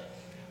devil,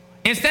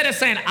 instead of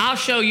saying, I'll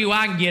show you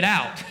I can get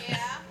out,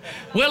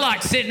 we'll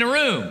like sit in a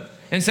room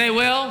and say,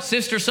 well,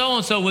 Sister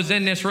So-and-so was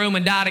in this room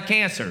and died of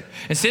cancer.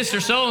 And Sister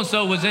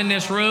So-and-so was in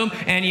this room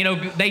and,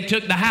 they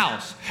took the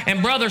house.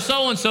 And Brother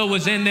So-and-so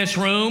was in this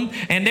room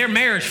and their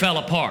marriage fell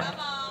apart.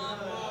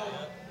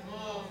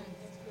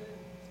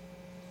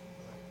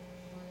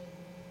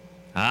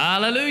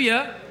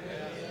 Hallelujah.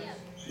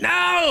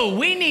 No,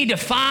 we need to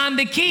find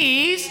the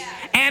keys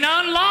and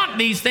unlock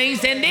these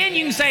things, and then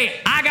you can say,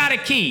 I got a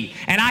key,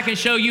 and I can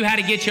show you how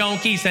to get your own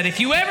keys. That if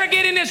you ever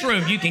get in this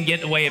room, you can get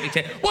the way of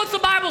escape. What's the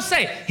Bible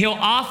say? He'll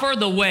offer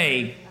the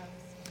way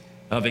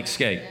of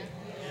escape.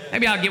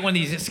 Maybe I'll get one of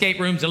these escape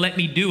rooms and let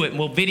me do it, and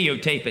we'll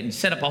videotape it and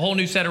set up a whole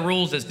new set of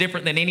rules that's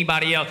different than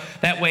anybody else.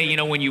 That way,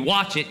 when you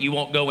watch it, you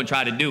won't go and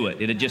try to do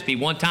it. It'll just be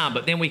one time,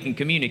 but then we can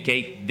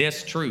communicate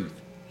this truth.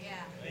 Yeah.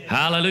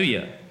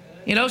 Hallelujah.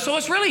 So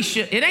it's really,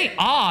 it ain't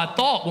odd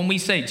thought when we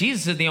say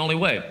Jesus is the only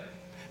way.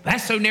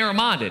 That's so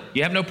narrow-minded.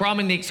 You have no problem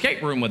in the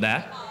escape room with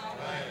that.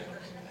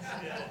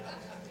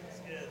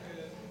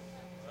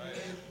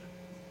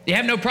 You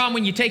have no problem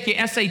when you take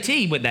your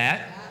SAT with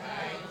that.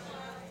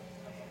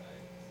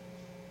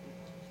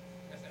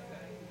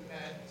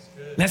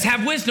 Let's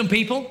have wisdom,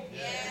 people.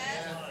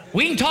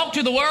 We can talk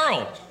to the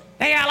world.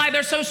 They act like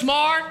they're so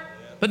smart,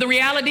 but the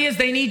reality is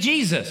they need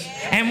Jesus.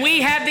 And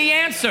we have the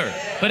answer.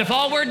 But if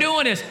all we're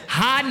doing is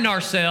hiding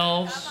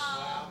ourselves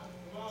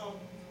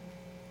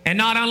and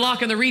not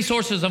unlocking the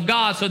resources of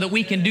God so that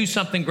we can do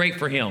something great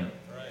for Him.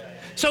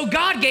 So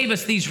God gave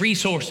us these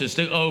resources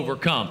to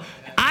overcome.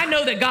 I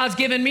know that God's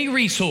given me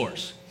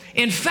resource.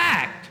 In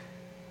fact,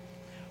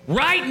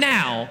 right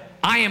now,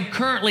 I am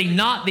currently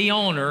not the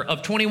owner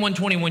of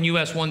 2121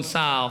 US 1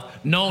 South,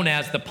 known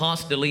as the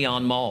Ponce de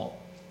Leon Mall.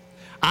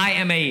 I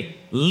am a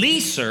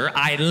leaser.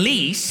 I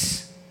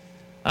lease.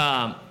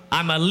 I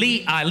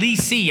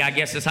leasee, I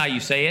guess is how you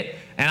say it.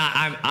 And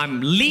I'm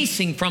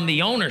leasing from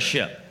the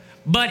ownership.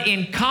 But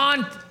in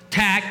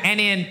contact and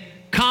in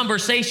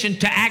conversation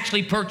to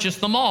actually purchase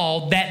the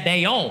mall that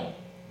they own.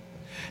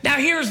 Now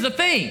here's the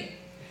thing.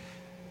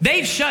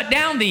 They've shut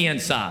down the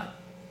inside.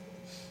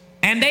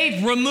 And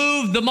they've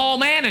removed the mall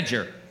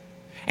manager.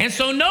 And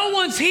so no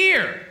one's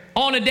here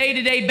on a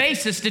day-to-day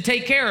basis to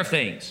take care of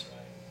things.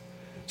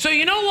 So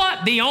you know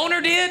what the owner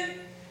did?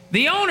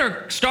 The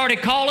owner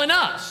started calling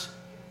us.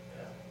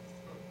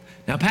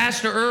 Now,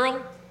 Pastor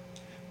Earl,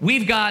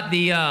 we've got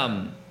the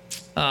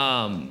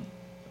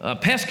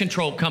pest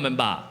control coming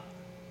by.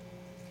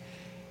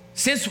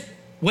 Since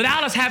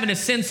without us having to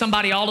send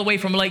somebody all the way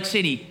from Lake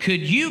City,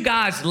 could you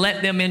guys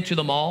let them into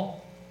the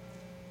mall?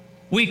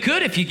 We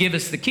could if you give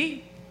us the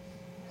key.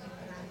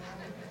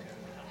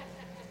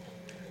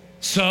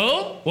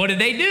 So, what did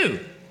they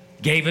do?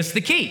 Gave us the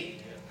key.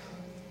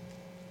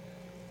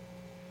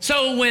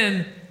 So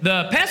when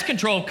the pest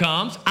control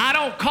comes, I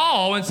don't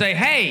call and say,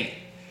 hey,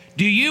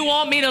 do you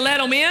want me to let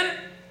them in?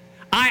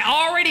 I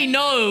already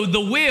know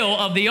the will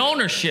of the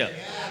ownership.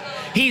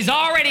 He's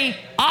already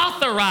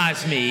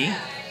authorized me.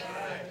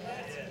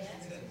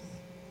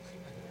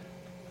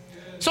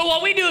 So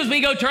what we do is we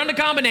go turn the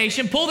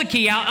combination, pull the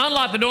key out,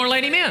 unlock the door, and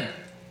let him in.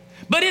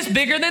 But it's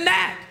bigger than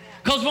that.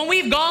 Because when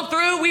we've gone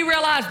through, we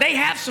realize they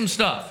have some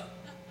stuff.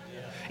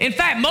 In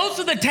fact, most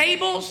of the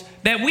tables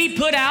that we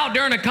put out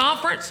during a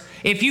conference,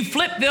 if you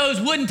flip those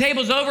wooden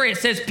tables over, it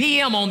says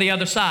PM on the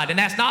other side. And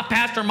that's not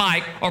Pastor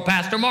Mike or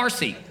Pastor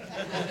Marcy.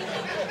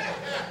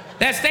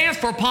 That stands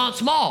for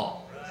Ponce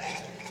Mall.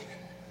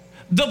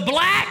 The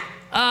black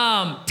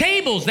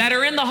tables that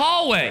are in the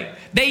hallway,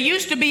 they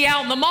used to be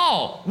out in the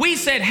mall. We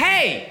said,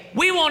 hey,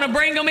 we want to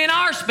bring them in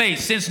our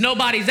space since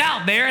nobody's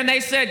out there. And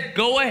they said,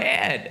 go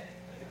ahead.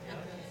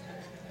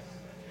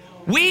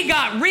 We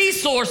got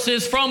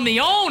resources from the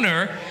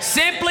owner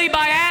simply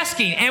by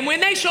asking. And when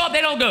they show up,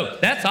 they don't go,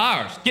 that's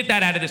ours. Get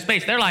that out of the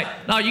space. They're like,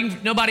 no,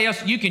 nobody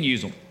else, you can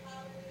use them.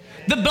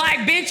 The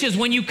black benches,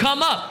 when you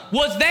come up,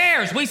 was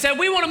theirs. We said,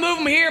 we want to move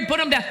them here and put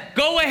them down.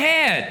 Go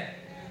ahead.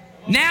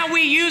 Now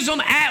we use them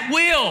at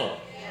will.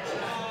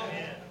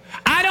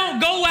 I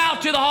don't go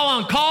out to the hall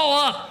and call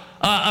up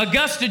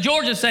Augusta,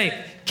 Georgia and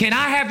say, can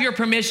I have your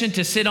permission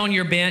to sit on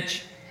your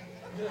bench?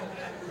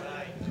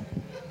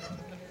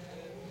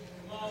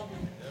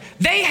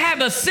 They have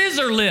a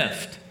scissor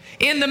lift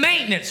in the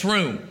maintenance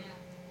room.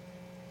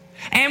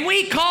 And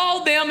we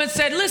called them and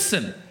said,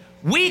 listen,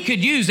 we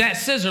could use that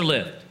scissor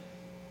lift.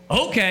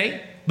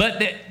 Okay,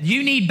 but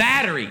you need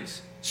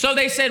batteries. So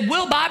they said,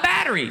 we'll buy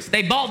batteries.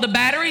 They bought the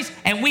batteries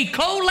and we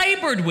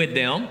co-labored with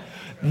them.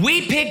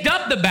 We picked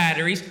up the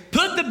batteries,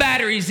 put the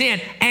batteries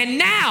in, and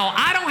now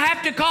I don't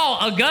have to call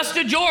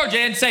Augusta, Georgia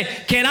and say,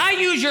 can I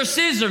use your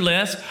scissor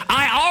lift?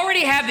 I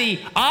already have the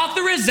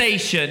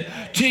authorization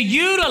to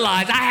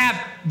utilize. I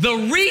have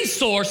the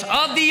resource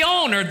of the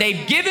owner.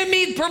 They've given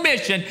me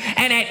permission,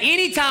 and at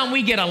any time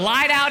we get a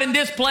light out in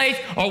this place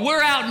or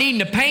we're out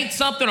needing to paint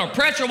something or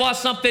pressure wash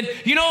something,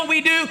 you know what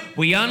we do?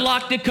 We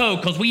unlock the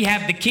code because we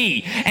have the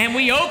key, and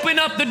we open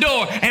up the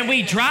door and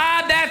we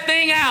drive that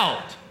thing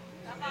out.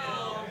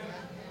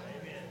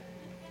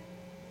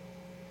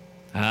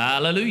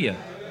 Hallelujah.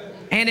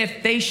 And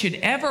if they should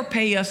ever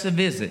pay us a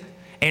visit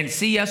and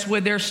see us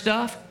with their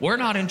stuff, we're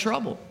not in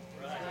trouble.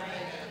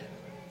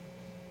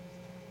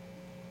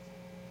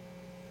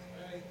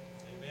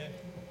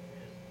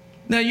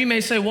 Now you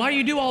may say, why do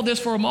you do all this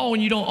for a mall when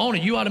you don't own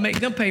it? You ought to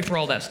make them pay for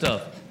all that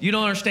stuff. You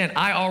don't understand.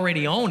 I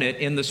already own it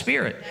in the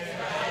spirit.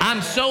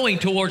 I'm sowing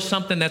towards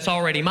something that's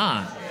already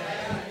mine.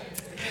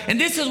 And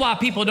this is why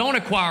people don't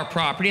acquire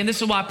property, and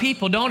this is why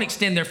people don't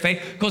extend their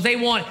faith, because they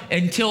want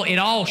until it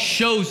all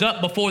shows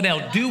up before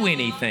they'll do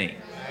anything.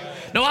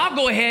 No, I'll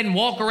go ahead and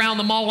walk around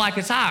the mall like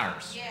it's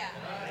ours.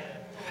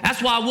 That's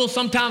why we'll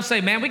sometimes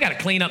say, man, we got to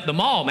clean up the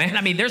mall, man.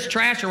 I mean, there's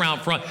trash around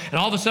front, and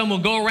all of a sudden we'll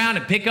go around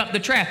and pick up the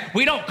trash.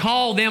 We don't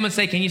call them and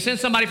say, can you send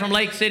somebody from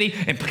Lake City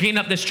and clean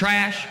up this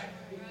trash?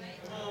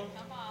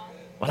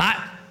 Well,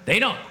 they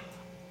don't.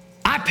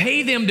 I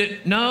pay them to,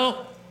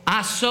 no.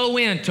 I sow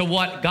into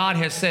what God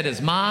has said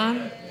is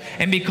mine.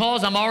 And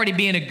because I'm already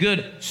being a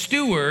good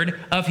steward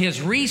of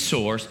his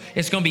resource,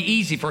 it's going to be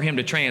easy for him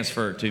to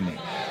transfer it to me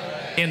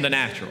in the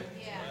natural.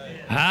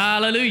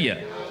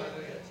 Hallelujah.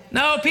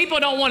 No, people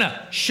don't want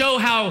to show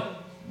how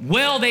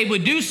they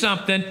would do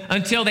something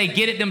until they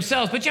get it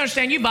themselves. But you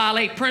understand, you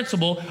violate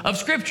principle of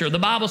Scripture. The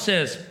Bible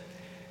says,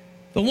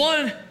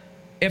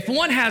 if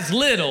one has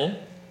little,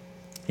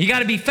 you got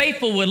to be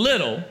faithful with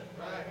little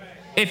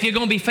if you're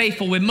going to be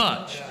faithful with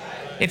much.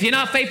 If you're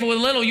not faithful with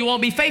little, you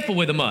won't be faithful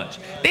with the much.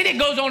 Then it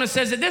goes on and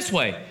says it this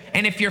way,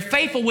 and if you're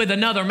faithful with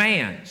another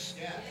man's,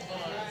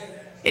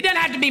 it doesn't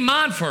have to be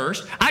mine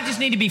first. I just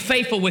need to be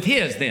faithful with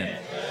his then.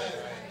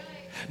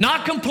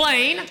 Not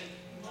complain.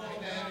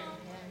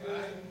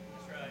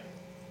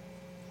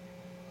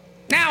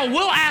 Now,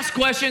 we'll ask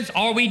questions.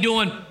 Are we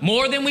doing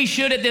more than we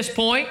should at this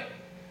point?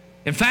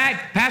 In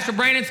fact, Pastor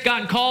Brandon's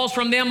gotten calls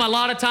from them a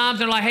lot of times.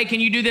 They're like, hey, can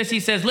you do this? He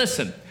says,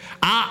 listen,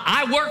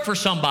 I work for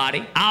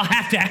somebody. I'll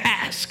have to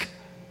ask.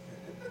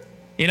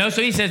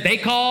 So he says, they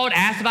called,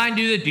 asked if I can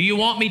do this. Do you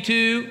want me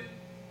to?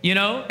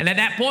 And at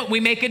that point, we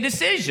make a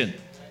decision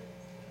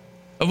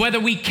of whether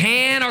we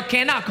can or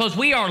cannot, because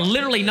we are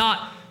literally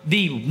not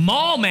the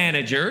mall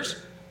managers,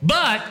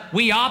 but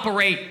we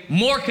operate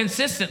more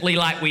consistently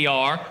like we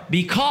are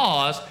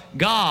because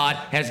God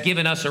has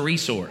given us a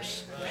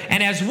resource.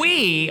 And as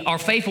we are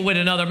faithful with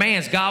another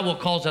man's, God will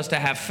cause us to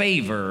have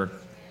favor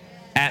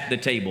at the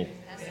table.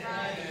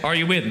 Are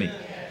you with me?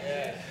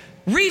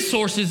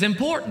 Resource is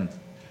important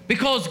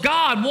because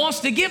God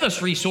wants to give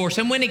us resource.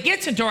 And when it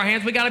gets into our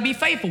hands, we got to be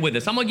faithful with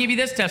this. I'm going to give you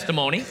this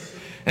testimony.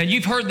 And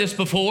you've heard this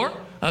before,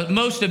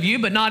 most of you,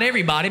 but not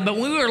everybody. But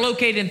when we were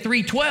located in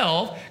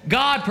 312,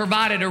 God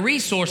provided a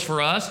resource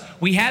for us.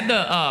 We had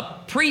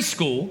the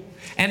preschool,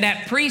 and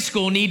that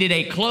preschool needed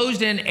a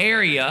closed-in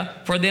area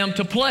for them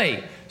to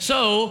play.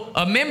 So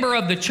a member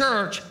of the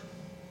church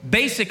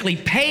basically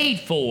paid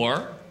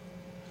for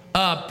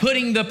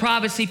putting the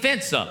privacy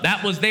fence up.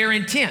 That was their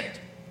intent.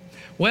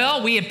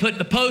 Well, we had put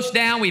the posts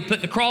down, we had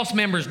put the cross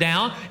members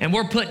down, and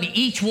we're putting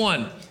each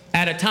one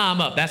at a time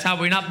up. That's how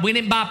we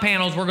didn't buy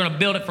panels, we're going to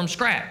build it from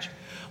scratch.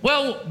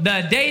 Well,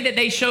 the day that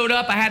they showed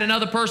up, I had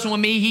another person with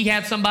me. He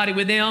had somebody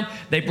with them.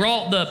 They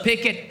brought the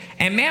picket.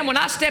 And man, when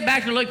I stepped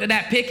back and looked at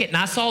that picket and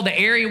I saw the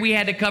area we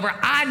had to cover,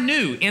 I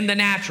knew in the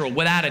natural,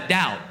 without a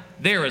doubt,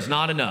 there is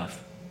not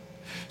enough.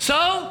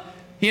 So,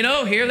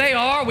 here they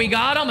are. We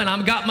got them, and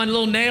I've got my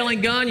little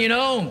nailing gun,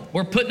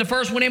 We're putting the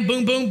first one in,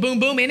 boom, boom, boom,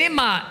 boom. And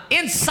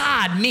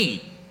inside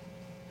me,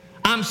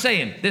 I'm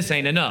saying, this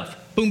ain't enough.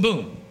 Boom,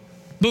 boom,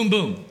 boom,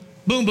 boom,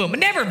 boom, boom. I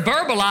never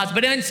verbalized,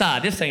 but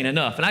inside, this ain't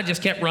enough. And I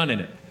just kept running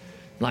it.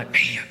 Like,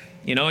 man,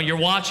 and you're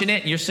watching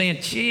it, and you're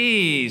saying,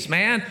 geez,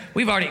 man,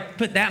 we've already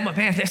put that much,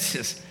 man, it's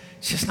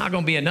just not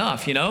going to be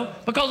enough,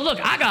 Because, look,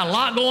 I got a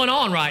lot going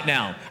on right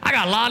now. I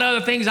got a lot of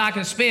other things I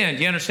can spend.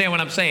 You understand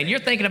what I'm saying? You're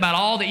thinking about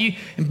all that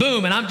and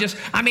boom, and I'm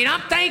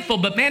thankful,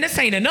 but, man, this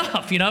ain't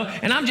enough,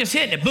 And I'm just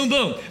hitting it, boom,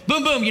 boom,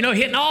 boom, boom,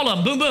 hitting all of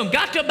them, boom, boom.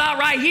 Got to about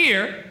right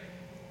here,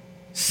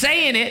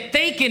 saying it,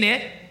 thinking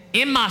it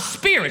in my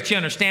spirit, you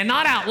understand?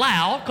 Not out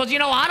loud, because,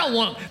 I don't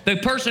want the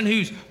person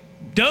who's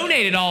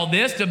donated all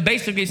this to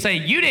basically say,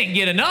 you didn't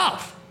get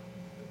enough.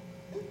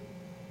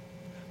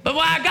 But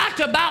when I got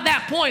to about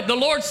that point, the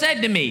Lord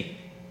said to me,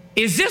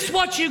 is this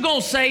what you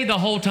going to say the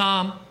whole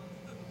time?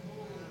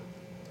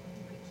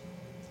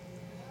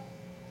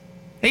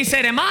 He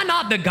said, am I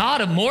not the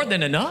God of more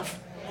than enough?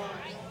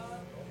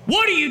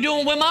 What are you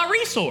doing with my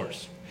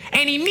resource?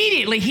 And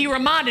immediately he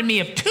reminded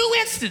me of 2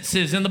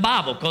 instances in the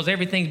Bible, because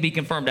everything's be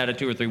confirmed out of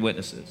 2 or 3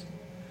 witnesses.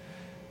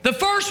 The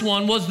first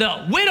one was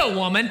the widow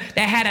woman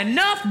that had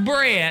enough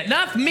bread,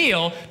 enough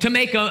meal to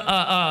make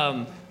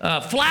flour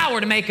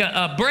to make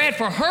a bread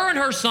for her and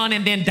her son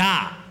and then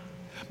die.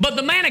 But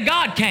the man of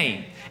God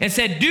came and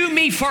said, do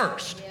me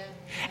first. Yeah.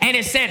 And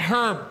it said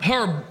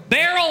her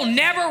barrel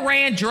never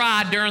ran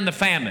dry during the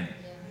famine.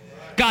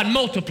 God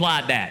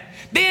multiplied that.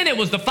 Then it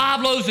was the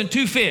 5 loaves and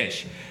 2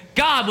 fish.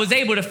 God was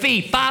able to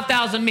feed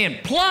 5,000 men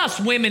plus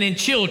women and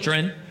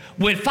children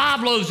with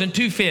 5 loaves and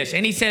 2 fish.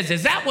 And he says,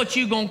 is that what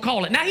you going to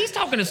call it? Now he's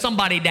talking to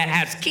somebody that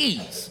has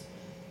keys.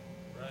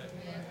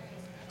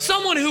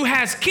 Someone who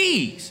has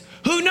keys,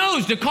 who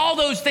knows to call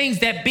those things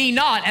that be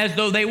not as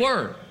though they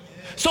were.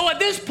 So at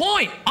this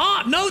point,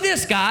 know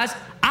this, guys,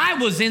 I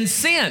was in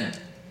sin.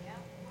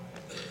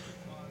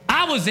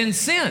 I was in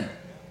sin.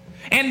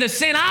 And the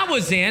sin I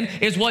was in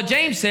is what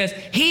James says,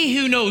 he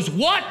who knows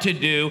what to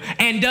do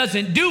and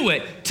doesn't do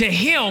it, to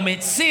him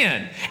it's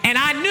sin. And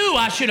I knew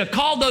I should have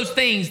called those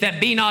things that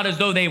be not as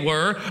though they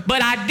were,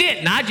 but I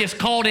didn't. I just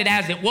called it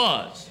as it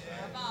was.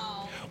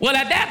 Well,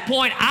 at that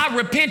point, I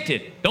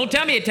repented. Don't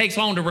tell me it takes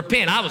long to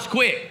repent. I was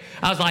quick.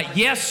 I was like,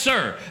 yes,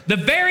 sir. The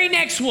very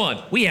next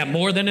one, we have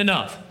more than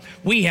enough.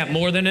 We have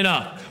more than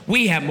enough.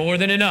 We have more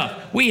than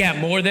enough. We have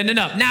more than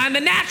enough. Now, in the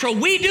natural,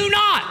 we do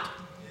not.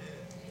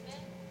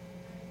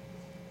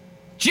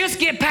 Just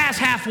get past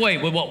halfway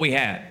with what we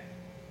had.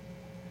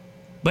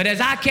 But as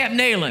I kept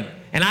nailing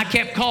and I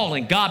kept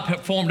calling, God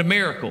performed a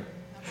miracle.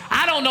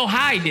 I don't know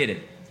how he did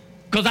it,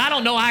 because I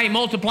don't know how he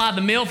multiplied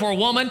the meal for a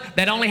woman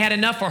that only had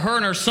enough for her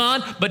and her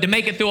son, but to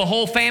make it through a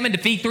whole famine to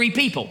feed 3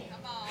 people.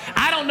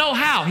 I don't know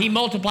how he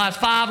multiplies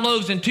 5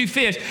 loaves and 2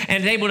 fish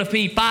and is able to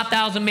feed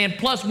 5,000 men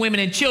plus women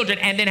and children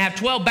and then have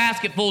 12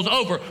 basketfuls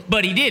over,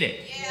 but he did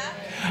it.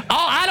 Yeah.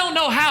 I don't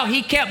know how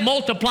he kept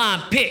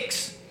multiplying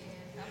picks.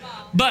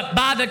 But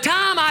by the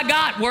time I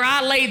got where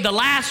I laid the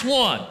last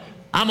one,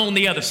 I'm on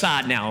the other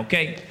side now,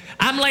 okay?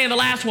 I'm laying the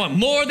last one,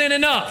 more than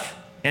enough.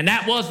 And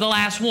that was the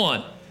last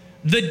one.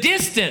 The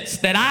distance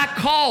that I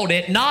called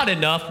it not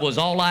enough was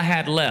all I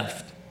had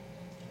left.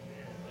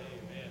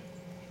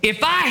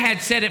 If I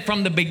had said it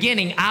from the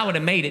beginning, I would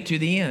have made it to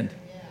the end.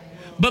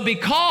 But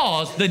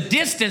because the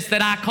distance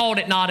that I called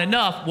it not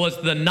enough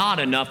was the not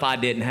enough I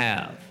didn't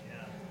have.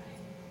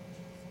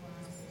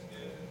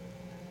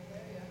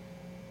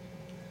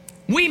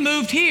 We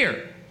moved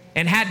here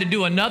and had to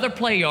do another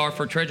play yard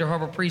for Treasure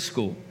Harbor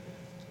Preschool.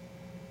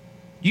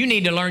 You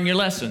need to learn your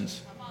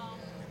lessons.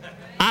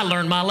 I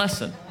learned my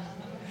lesson.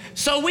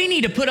 So we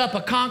need to put up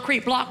a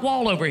concrete block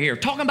wall over here.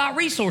 Talking about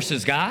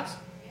resources, guys.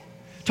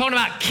 Talking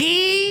about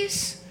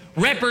keys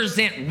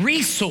represent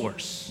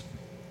resource.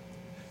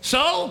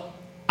 So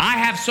I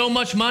have so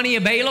much money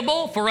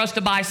available for us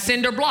to buy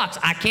cinder blocks.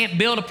 I can't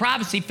build a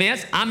privacy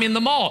fence. I'm in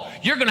the mall.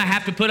 You're going to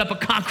have to put up a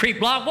concrete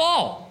block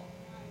wall.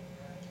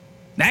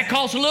 That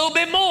costs a little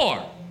bit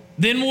more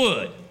than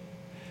wood.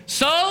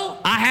 So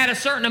I had a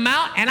certain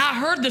amount, and I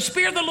heard the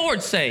Spirit of the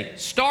Lord say,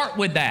 start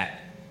with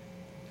that.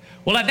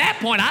 Well, at that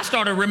point, I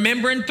started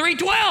remembering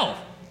 3:12.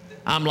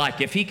 I'm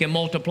like, if he can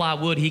multiply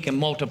wood, he can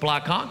multiply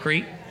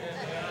concrete.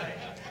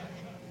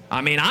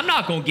 I mean, I'm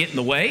not going to get in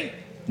the way.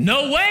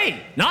 No way,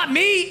 not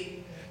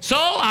me. So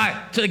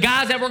to the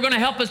guys that were going to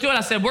help us do it,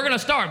 I said, we're going to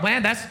start.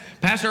 Man, that's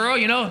Pastor Earl,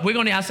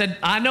 I said,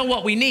 I know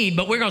what we need,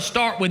 but we're going to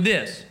start with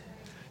this.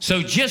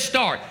 So just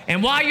start.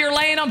 And while you're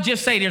laying them,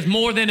 just say there's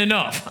more than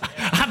enough.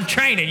 I'm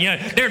training you.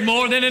 There's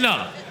more than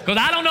enough. Because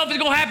I don't know if it's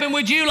going to happen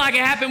with you like it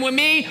happened with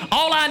me.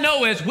 All I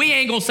know is we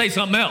ain't going to say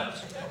something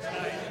else.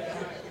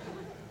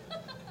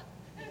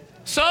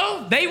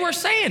 So they were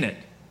saying it.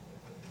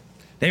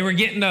 They were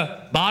getting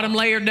the bottom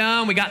layer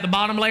done. We got the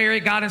bottom layer. It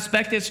got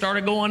inspected,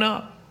 started going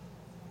up.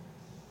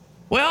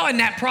 Well, in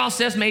that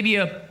process, maybe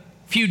a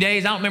few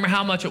days, I don't remember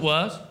how much it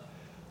was,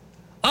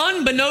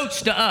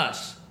 unbeknownst to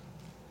us,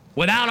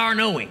 without our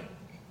knowing,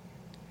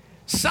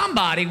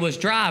 somebody was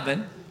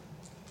driving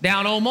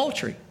down Old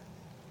Moultrie,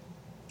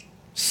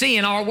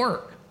 seeing our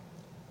work.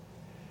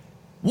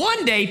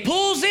 One day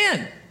pulls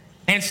in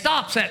and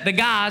stops at the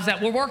guys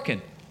that were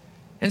working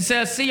and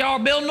says, see y'all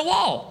building the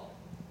wall?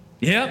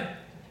 Yep.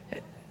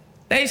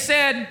 They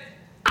said,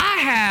 I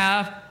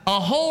have a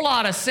whole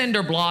lot of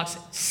cinder blocks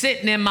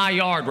sitting in my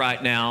yard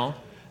right now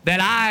that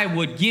I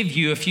would give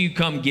you if you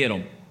come get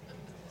them.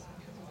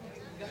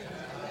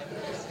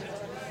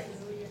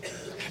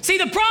 See,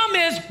 the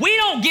problem is we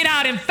don't get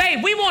out in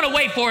faith. We want to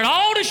wait for it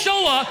all to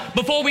show up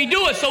before we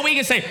do it so we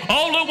can say,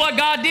 oh, look what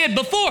God did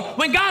before.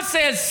 When God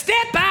says,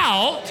 step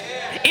out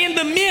in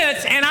the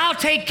midst and I'll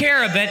take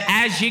care of it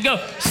as you go.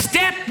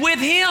 Step with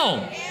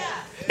Him.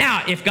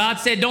 Now, if God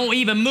said don't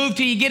even move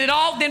till you get it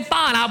all, then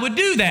fine, I would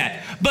do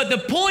that. But the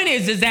point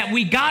is that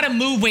we got to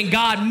move when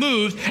God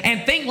moves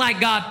and think like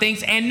God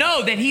thinks and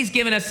know that He's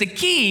given us the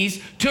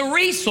keys to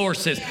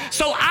resources.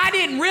 So I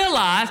didn't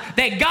realize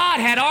that God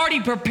had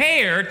already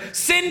prepared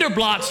cinder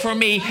blocks for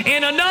me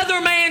in another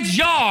man's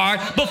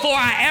yard before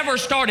I ever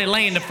started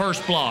laying the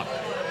first block.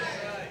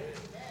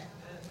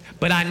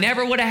 But I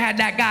never would have had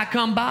that guy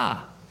come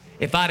by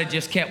if I'd have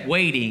just kept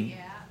waiting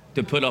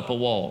to put up a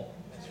wall.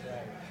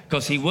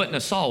 Because he wouldn't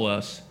have saw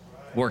us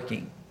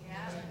working.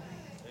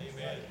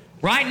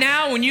 Right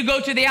now, when you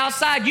go to the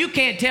outside, you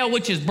can't tell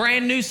which is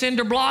brand new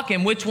cinder block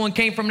and which one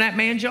came from that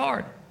man's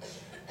yard.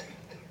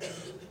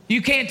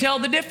 You can't tell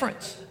the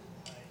difference.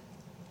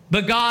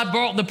 But God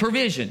brought the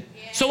provision.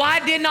 So I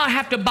did not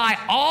have to buy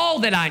all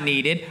that I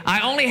needed.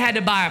 I only had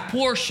to buy a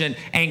portion,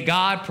 and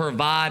God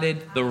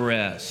provided the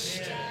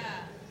rest.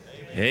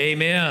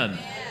 Amen.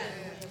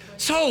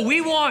 So we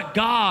want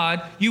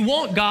God, you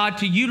want God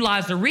to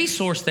utilize the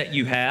resource that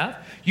you have.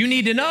 You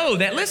need to know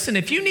that, listen,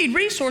 if you need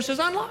resources,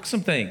 unlock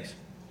some things.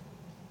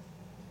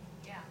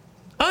 Yeah.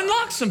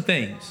 Unlock some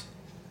things.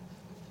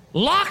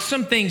 Lock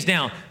some things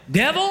down.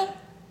 Devil,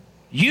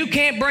 you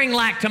can't bring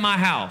lack to my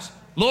house.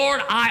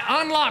 Lord,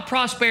 I unlock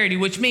prosperity,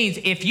 which means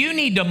if you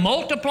need to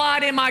multiply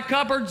it in my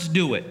cupboards,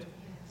 do it.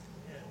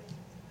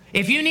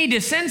 If you need to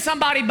send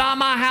somebody by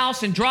my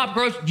house and drop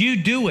groceries,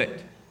 you do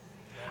it.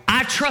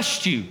 I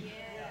trust you.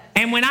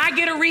 And when I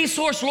get a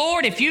resource,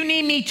 Lord, if you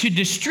need me to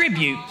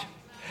distribute,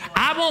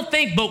 I won't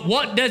think, but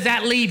what does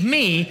that leave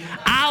me?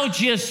 I'll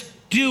just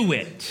do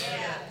it.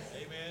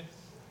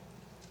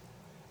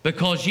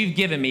 Because you've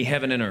given me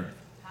heaven and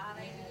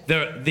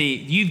earth.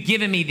 You've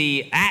given me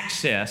the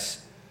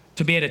access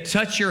to be able to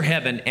touch your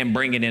heaven and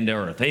bring it into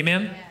earth.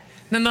 Amen?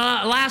 Then the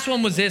last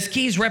one was this.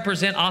 Keys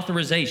represent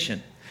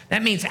authorization.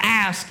 That means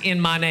ask in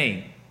my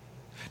name.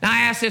 Now,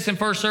 I asked this in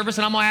first service,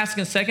 and I'm going to ask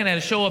in second at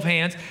a show of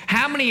hands.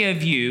 How many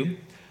of you...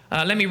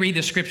 let me read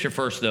the scripture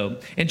first, though.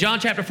 In John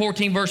chapter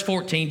 14, verse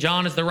 14,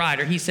 John is the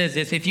writer. He says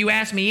this, if you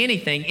ask me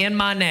anything in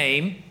my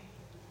name,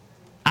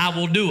 I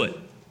will do it.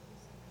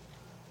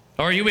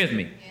 Are you with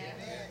me?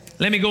 Yes.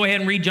 Let me go ahead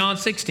and read John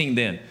 16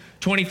 then.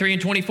 23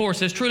 and 24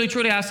 says, truly,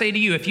 truly, I say to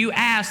you, if you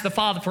ask the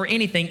Father for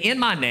anything in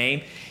my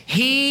name,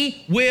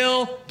 He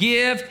will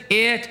give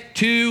it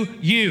to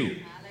you.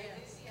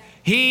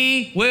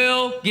 He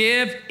will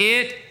give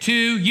it to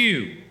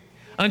you.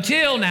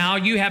 Until now,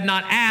 you have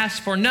not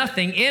asked for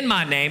nothing in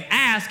my name.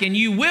 Ask and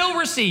you will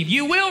receive.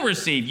 You will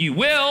receive. You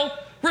will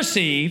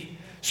receive,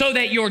 so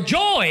that your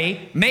joy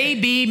may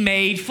be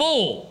made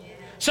full.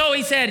 So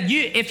he said,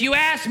 if you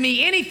ask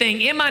me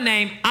anything in my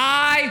name,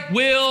 I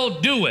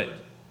will do it.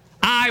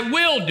 I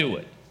will do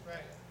it.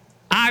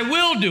 I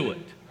will do it.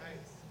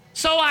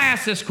 So I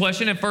asked this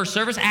question in first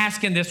service,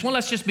 asking this one.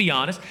 Let's just be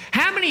honest.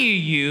 How many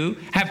of you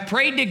have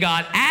prayed to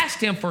God, asked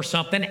him for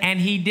something, and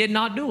he did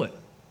not do it?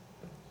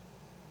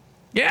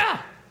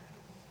 Yeah.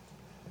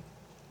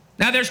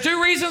 Now, there's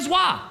two reasons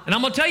why, and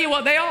I'm going to tell you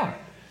what they are.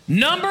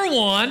 Number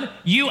one,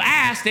 you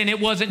asked and it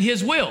wasn't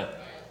his will.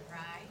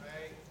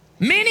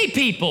 Many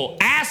people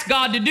ask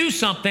God to do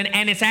something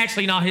and it's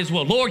actually not his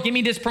will. Lord, give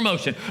me this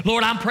promotion.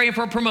 Lord, I'm praying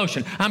for a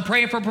promotion. I'm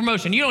praying for a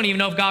promotion. You don't even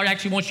know if God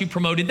actually wants you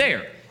promoted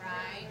there.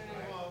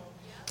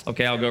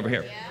 Okay, I'll go over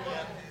here.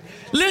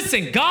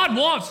 Listen, God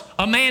wants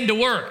a man to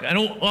work.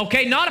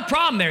 Okay, not a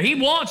problem there. He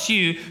wants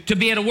you to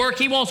be able to work.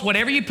 He wants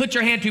whatever you put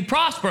your hand to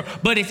prosper,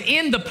 but it's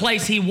in the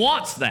place he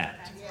wants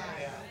that.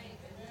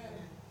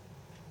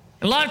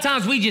 A lot of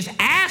times we just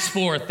ask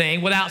for a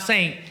thing without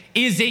saying,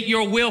 is it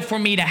your will for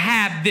me to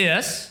have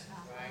this?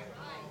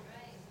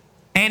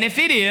 And if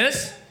it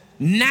is,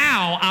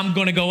 now I'm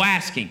going to go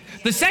asking.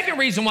 The second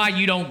reason why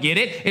you don't get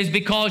it is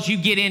because you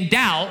get in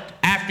doubt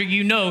after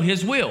you know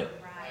his will.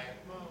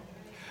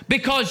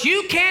 Because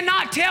you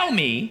cannot tell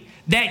me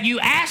that you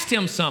asked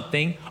him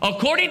something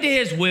according to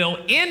his will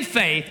in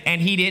faith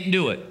and he didn't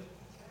do it.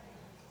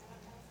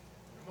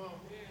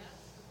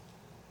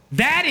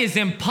 That is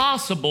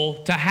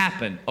impossible to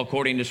happen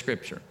according to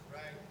Scripture.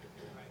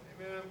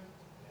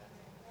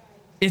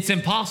 It's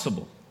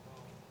impossible.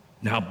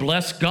 Now,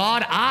 bless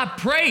God, I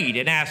prayed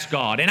and asked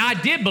God, and I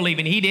did believe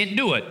and he didn't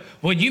do it.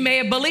 Well, you may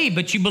have believed,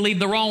 but you believed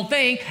the wrong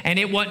thing and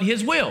it wasn't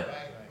his will.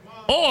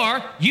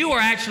 Or you were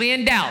actually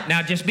in doubt.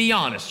 Now, just be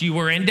honest. You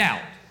were in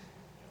doubt.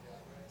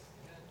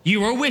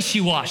 You were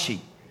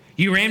wishy-washy.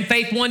 You were in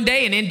faith one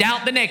day and in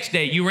doubt the next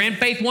day. You were in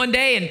faith one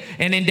day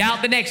and in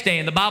doubt the next day.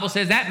 And the Bible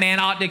says that man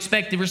ought to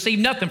expect to receive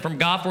nothing from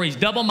God, for he's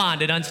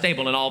double-minded,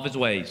 unstable in all of his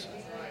ways.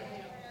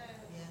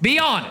 Be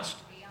honest.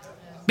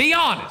 Be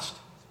honest.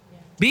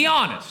 Be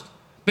honest.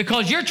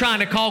 Because you're trying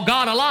to call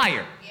God a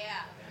liar.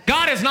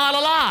 God is not a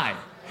lie.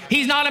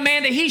 He's not a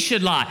man that he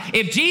should lie.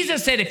 If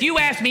Jesus said, if you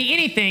ask me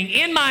anything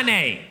in my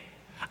name,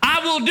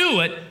 I will do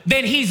it,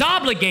 then he's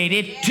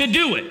obligated to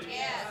do it.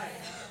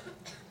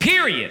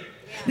 Period.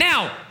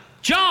 Now,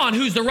 John,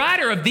 who's the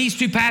writer of these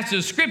two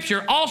passages of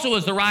Scripture, also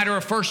is the writer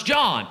of 1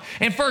 John.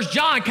 And 1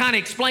 John kind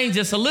of explains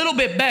this a little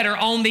bit better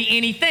on the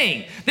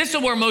anything. This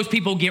is where most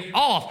people get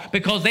off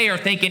because they are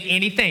thinking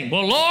anything.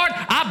 Well, Lord,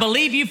 I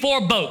believe you for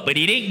a boat, but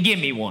he didn't give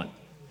me one.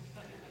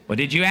 Well,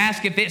 did you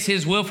ask if it's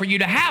his will for you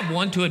to have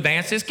one to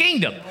advance his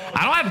kingdom?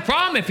 I don't have a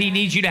problem if he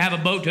needs you to have a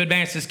boat to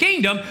advance his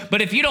kingdom, but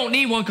if you don't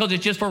need one because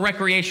it's just for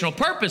recreational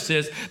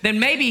purposes, then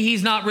maybe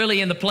he's not really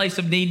in the place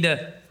of need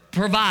to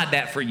provide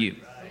that for you.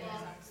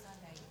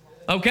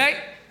 Okay?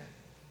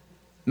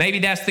 Maybe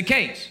that's the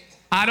case.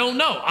 I don't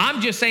know.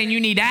 I'm just saying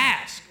you need to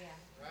ask.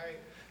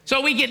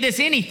 So we get this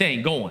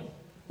anything going.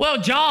 Well,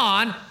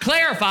 John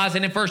clarifies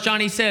it in 1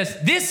 John. He says,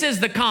 this is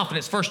the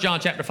confidence, 1 John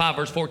chapter 5,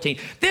 verse 14.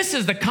 This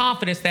is the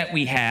confidence that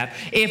we have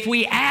if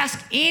we ask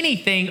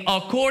anything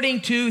according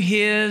to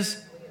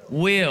his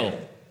will.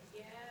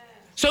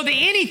 So the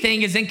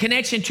anything is in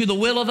connection to the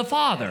will of the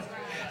Father.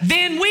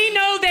 Then we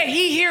know that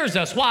he hears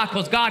us. Why?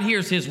 Because God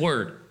hears his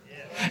word.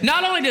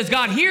 Not only does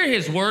God hear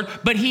his word,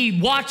 but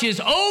he watches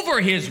over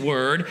his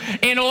word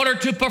in order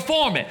to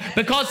perform it.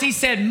 Because he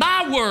said,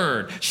 my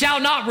word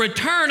shall not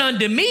return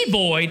unto me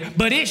void,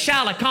 but it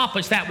shall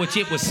accomplish that which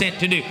it was sent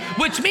to do.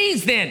 Which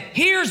means then,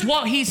 here's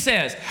what he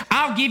says.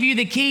 I'll give you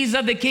the keys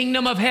of the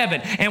kingdom of heaven.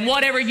 And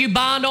whatever you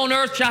bind on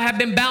earth shall have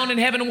been bound in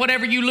heaven. And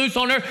whatever you loose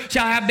on earth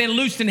shall have been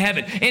loosed in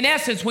heaven. In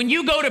essence, when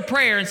you go to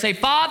prayer and say,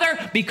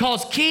 Father,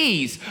 because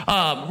keys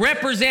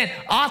represent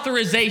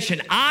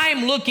authorization,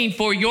 I'm looking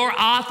for your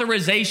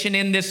authorization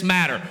in this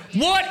matter.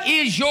 What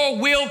is your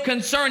will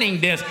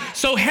concerning this?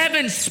 So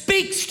heaven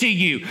speaks to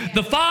you.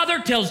 The Father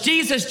tells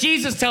Jesus,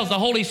 Jesus tells the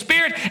Holy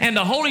Spirit, and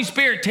the Holy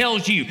Spirit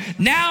tells you.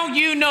 Now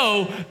you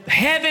know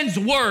heaven's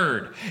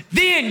word.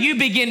 Then you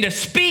begin to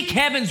speak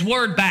heaven's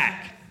word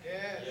back.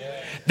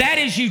 That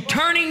is you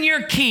turning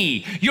your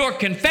key, your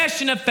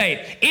confession of faith.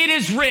 It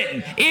is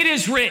written, it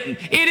is written,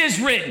 it is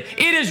written,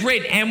 it is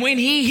written. And when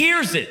he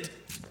hears it,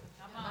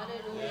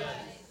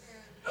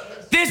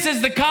 this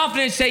is the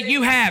confidence that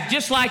you have.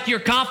 Just like you're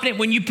confident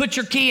when you put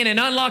your key in and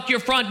unlock your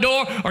front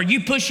door, or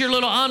you push your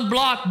little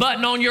unblock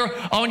button on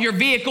your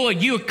vehicle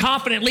and you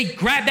confidently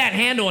grab that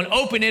handle and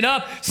open it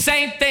up.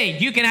 Same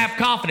thing. You can have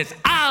confidence.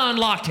 I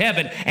unlocked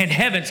heaven and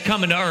heaven's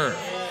coming to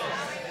earth.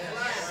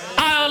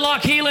 I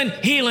unlock healing,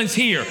 healing's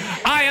here.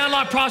 I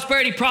unlock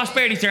prosperity,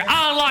 prosperity's here.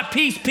 I unlock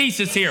peace, peace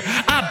is here.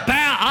 I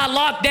I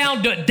lock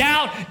down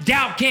doubt.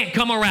 Doubt can't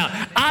come around.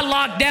 I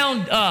lock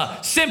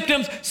down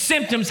symptoms.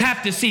 Symptoms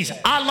have to cease.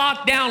 I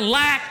lock down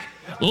lack.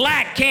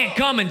 Lack can't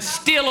come and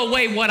steal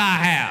away what I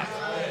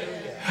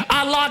have.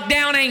 I lock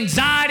down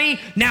anxiety.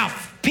 Now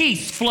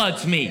peace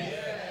floods me.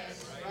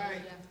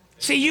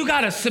 See, you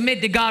got to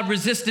submit to God,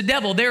 resist the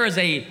devil. There is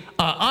a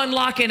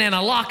unlocking and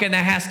a locking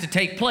that has to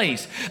take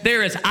place.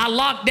 There is, I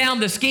lock down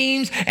the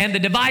schemes and the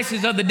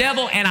devices of the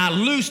devil, and I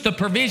loose the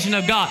provision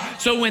of God.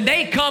 So when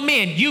they come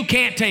in, you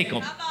can't take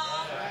them.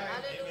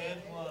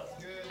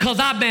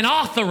 Because I've been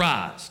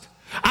authorized.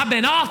 I've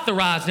been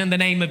authorized in the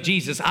name of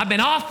Jesus. I've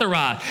been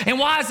authorized. And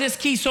why is this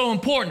key so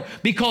important?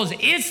 Because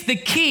it's the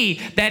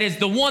key that is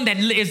the one that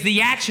is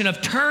the action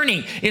of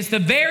turning. It's the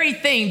very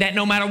thing that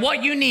no matter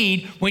what you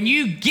need, when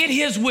you get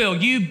his will,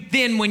 you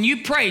then when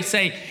you pray,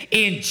 say,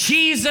 in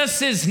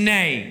Jesus'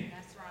 name.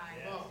 That's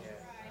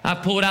right.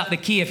 I pulled out the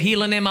key of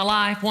healing in my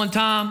life one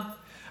time.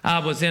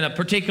 I was in a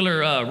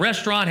particular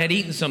restaurant, had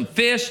eaten some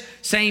fish,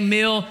 same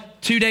meal,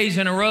 2 days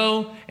in a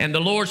row, and the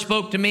Lord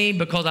spoke to me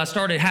because I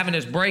started having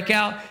this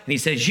breakout, and he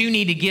says, you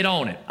need to get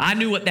on it. I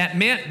knew what that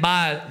meant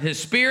by his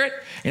Spirit,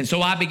 and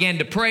so I began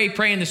to pray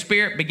in the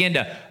Spirit, began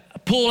to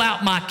pull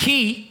out my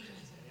key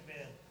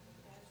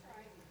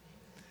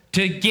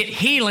to get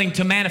healing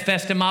to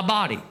manifest in my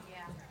body.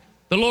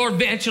 The Lord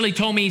eventually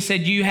told me, he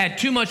said, you had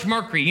too much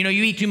mercury. You know,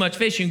 you eat too much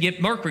fish, you can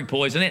get mercury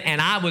poisoning, and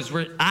I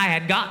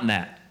had gotten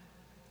that.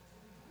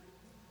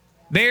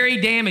 Very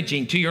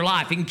damaging to your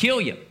life. It can kill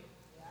you.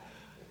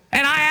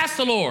 And I asked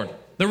the Lord,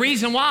 the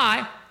reason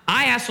why,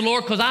 I asked the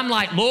Lord because I'm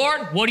like,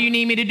 Lord, what do you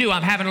need me to do?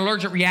 I'm having an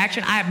allergic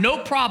reaction. I have no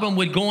problem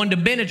with going to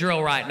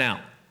Benadryl right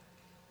now.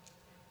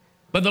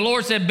 But the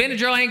Lord said,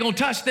 Benadryl ain't going to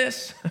touch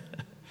this.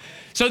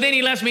 So then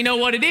he lets me know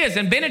what it is.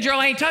 And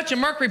Benadryl ain't touching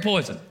mercury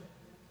poison.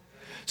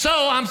 So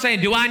I'm saying,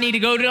 do I need to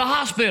go to the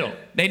hospital?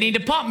 They need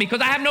to pump me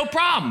because I have no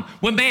problem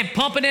with man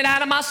pumping it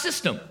out of my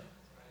system.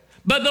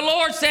 But the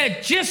Lord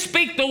said, just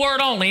speak the word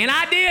only. And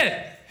I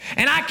did.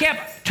 And I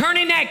kept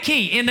turning that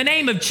key in the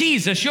name of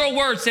Jesus. Your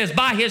word says,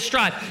 by his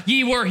stripes,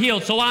 ye were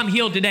healed. So I'm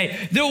healed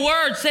today. The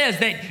word says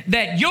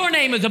that your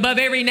name is above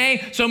every name.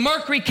 So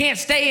mercury can't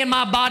stay in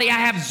my body. I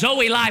have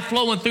Zoe life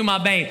flowing through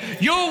my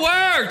veins. Your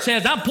word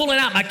says I'm pulling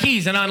out my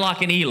keys and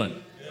unlocking healing.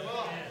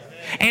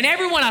 And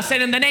everyone, I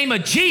said, in the name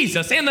of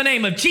Jesus, in the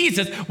name of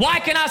Jesus.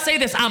 Why can I say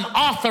this? I'm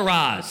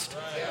authorized.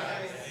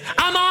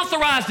 I'm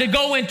authorized to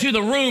go into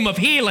the room of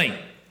healing.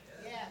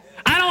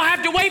 I don't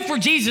have to wait for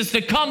Jesus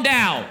to come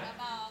down.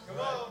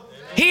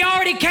 He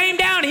already came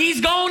down.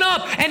 He's gone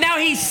up. And now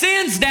he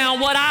sends down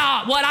what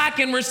I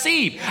can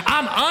receive.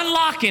 I'm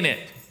unlocking it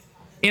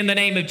in the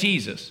name of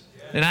Jesus.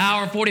 An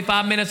hour and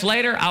 45 minutes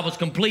later, I was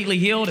completely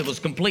healed. It was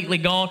completely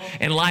gone.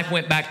 And life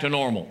went back to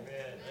normal.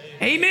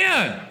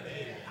 Amen.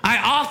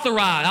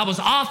 I was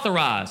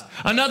authorized.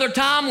 Another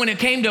time when it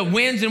came to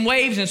winds and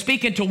waves and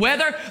speaking to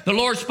weather, the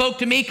Lord spoke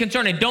to me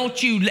concerning,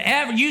 don't you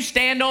ever, you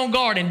stand on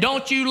guard and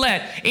don't you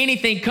let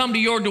anything come to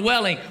your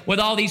dwelling with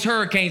all these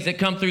hurricanes that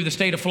come through the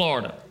state of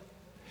Florida.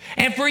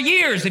 And for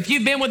years, if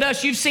you've been with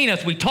us, you've seen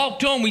us. We talk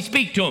to them, we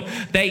speak to them.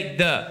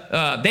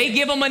 They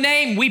give them a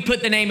name, we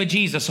put the name of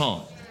Jesus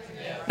on.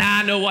 Now,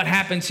 I know what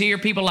happens here.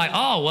 People are like,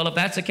 oh, well, if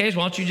that's the case,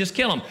 why don't you just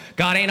kill them?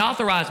 God ain't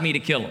authorized me to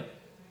kill them.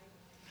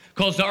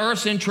 Because the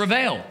earth's in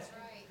travail.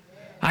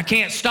 I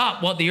can't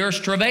stop what the earth's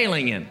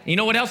travailing in. You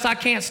know what else I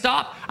can't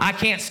stop? I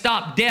can't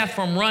stop death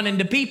from running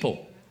to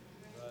people.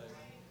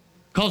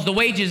 Because the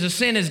wages of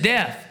sin is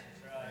death.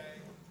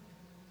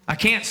 I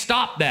can't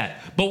stop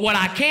that. But what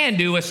I can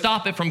do is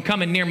stop it from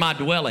coming near my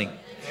dwelling.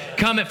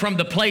 Coming from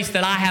the place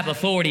that I have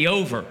authority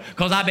over.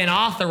 Because I've been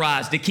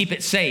authorized to keep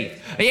it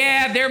safe.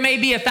 Yeah, there may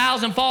be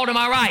 1,000 fall to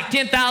my right,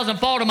 10,000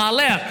 fall to my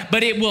left,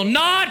 but it will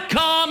not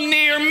come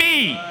near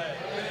me.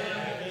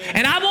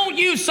 And I won't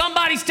use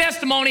somebody's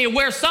testimony of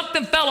where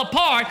something fell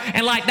apart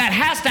and like that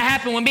has to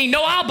happen with me.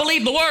 No, I'll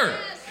believe the word.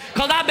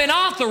 Because I've been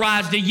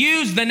authorized to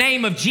use the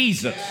name of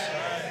Jesus.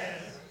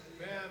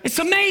 It's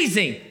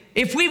amazing.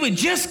 If we would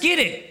just get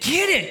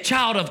it,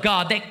 child of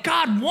God, that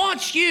God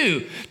wants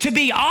you to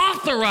be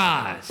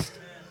authorized.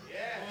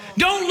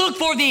 Don't look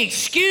for the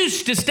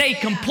excuse to stay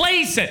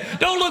complacent.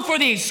 Don't look for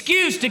the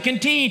excuse to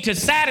continue to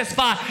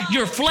satisfy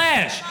your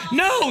flesh.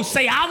 No,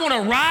 say, I want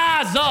to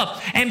rise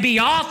up and be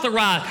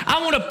authorized. I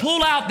want to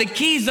pull out the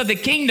keys of the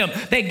kingdom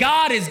that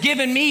God has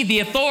given me the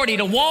authority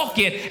to walk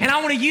in. And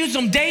I want to use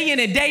them day in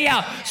and day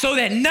out so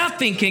that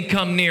nothing can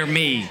come near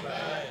me.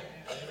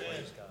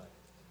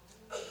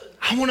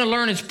 I want to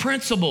learn his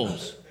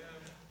principles.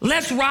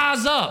 Let's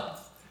rise up.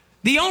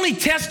 The only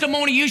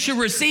testimony you should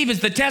receive is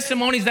the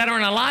testimonies that are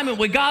in alignment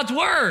with God's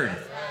word.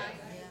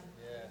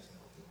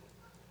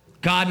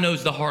 God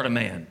knows the heart of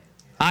man.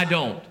 I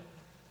don't.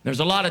 There's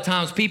a lot of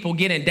times people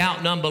get in doubt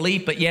and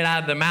unbelief, but yet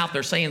out of their mouth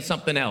they're saying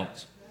something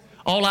else.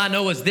 All I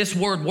know is this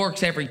word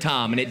works every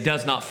time and it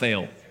does not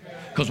fail.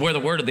 Because where the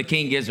word of the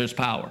king is, there's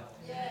power.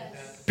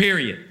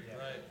 Period.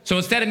 So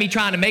instead of me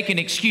trying to make an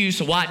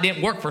excuse of why it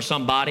didn't work for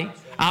somebody,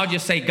 I'll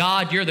just say,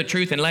 God, you're the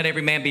truth and let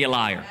every man be a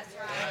liar.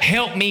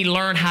 Help me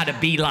learn how to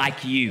be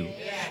like you.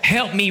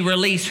 Help me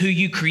release who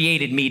you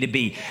created me to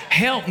be.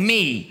 Help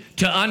me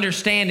to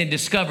understand and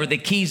discover the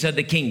keys of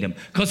the kingdom.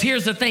 Because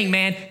here's the thing,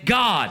 man.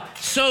 God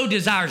so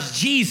desires,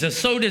 Jesus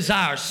so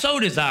desires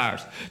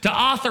to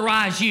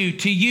authorize you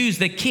to use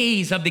the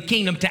keys of the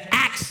kingdom to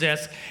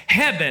access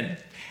heaven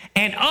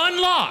and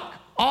unlock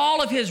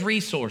all of his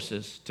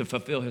resources to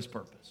fulfill his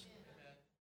purpose.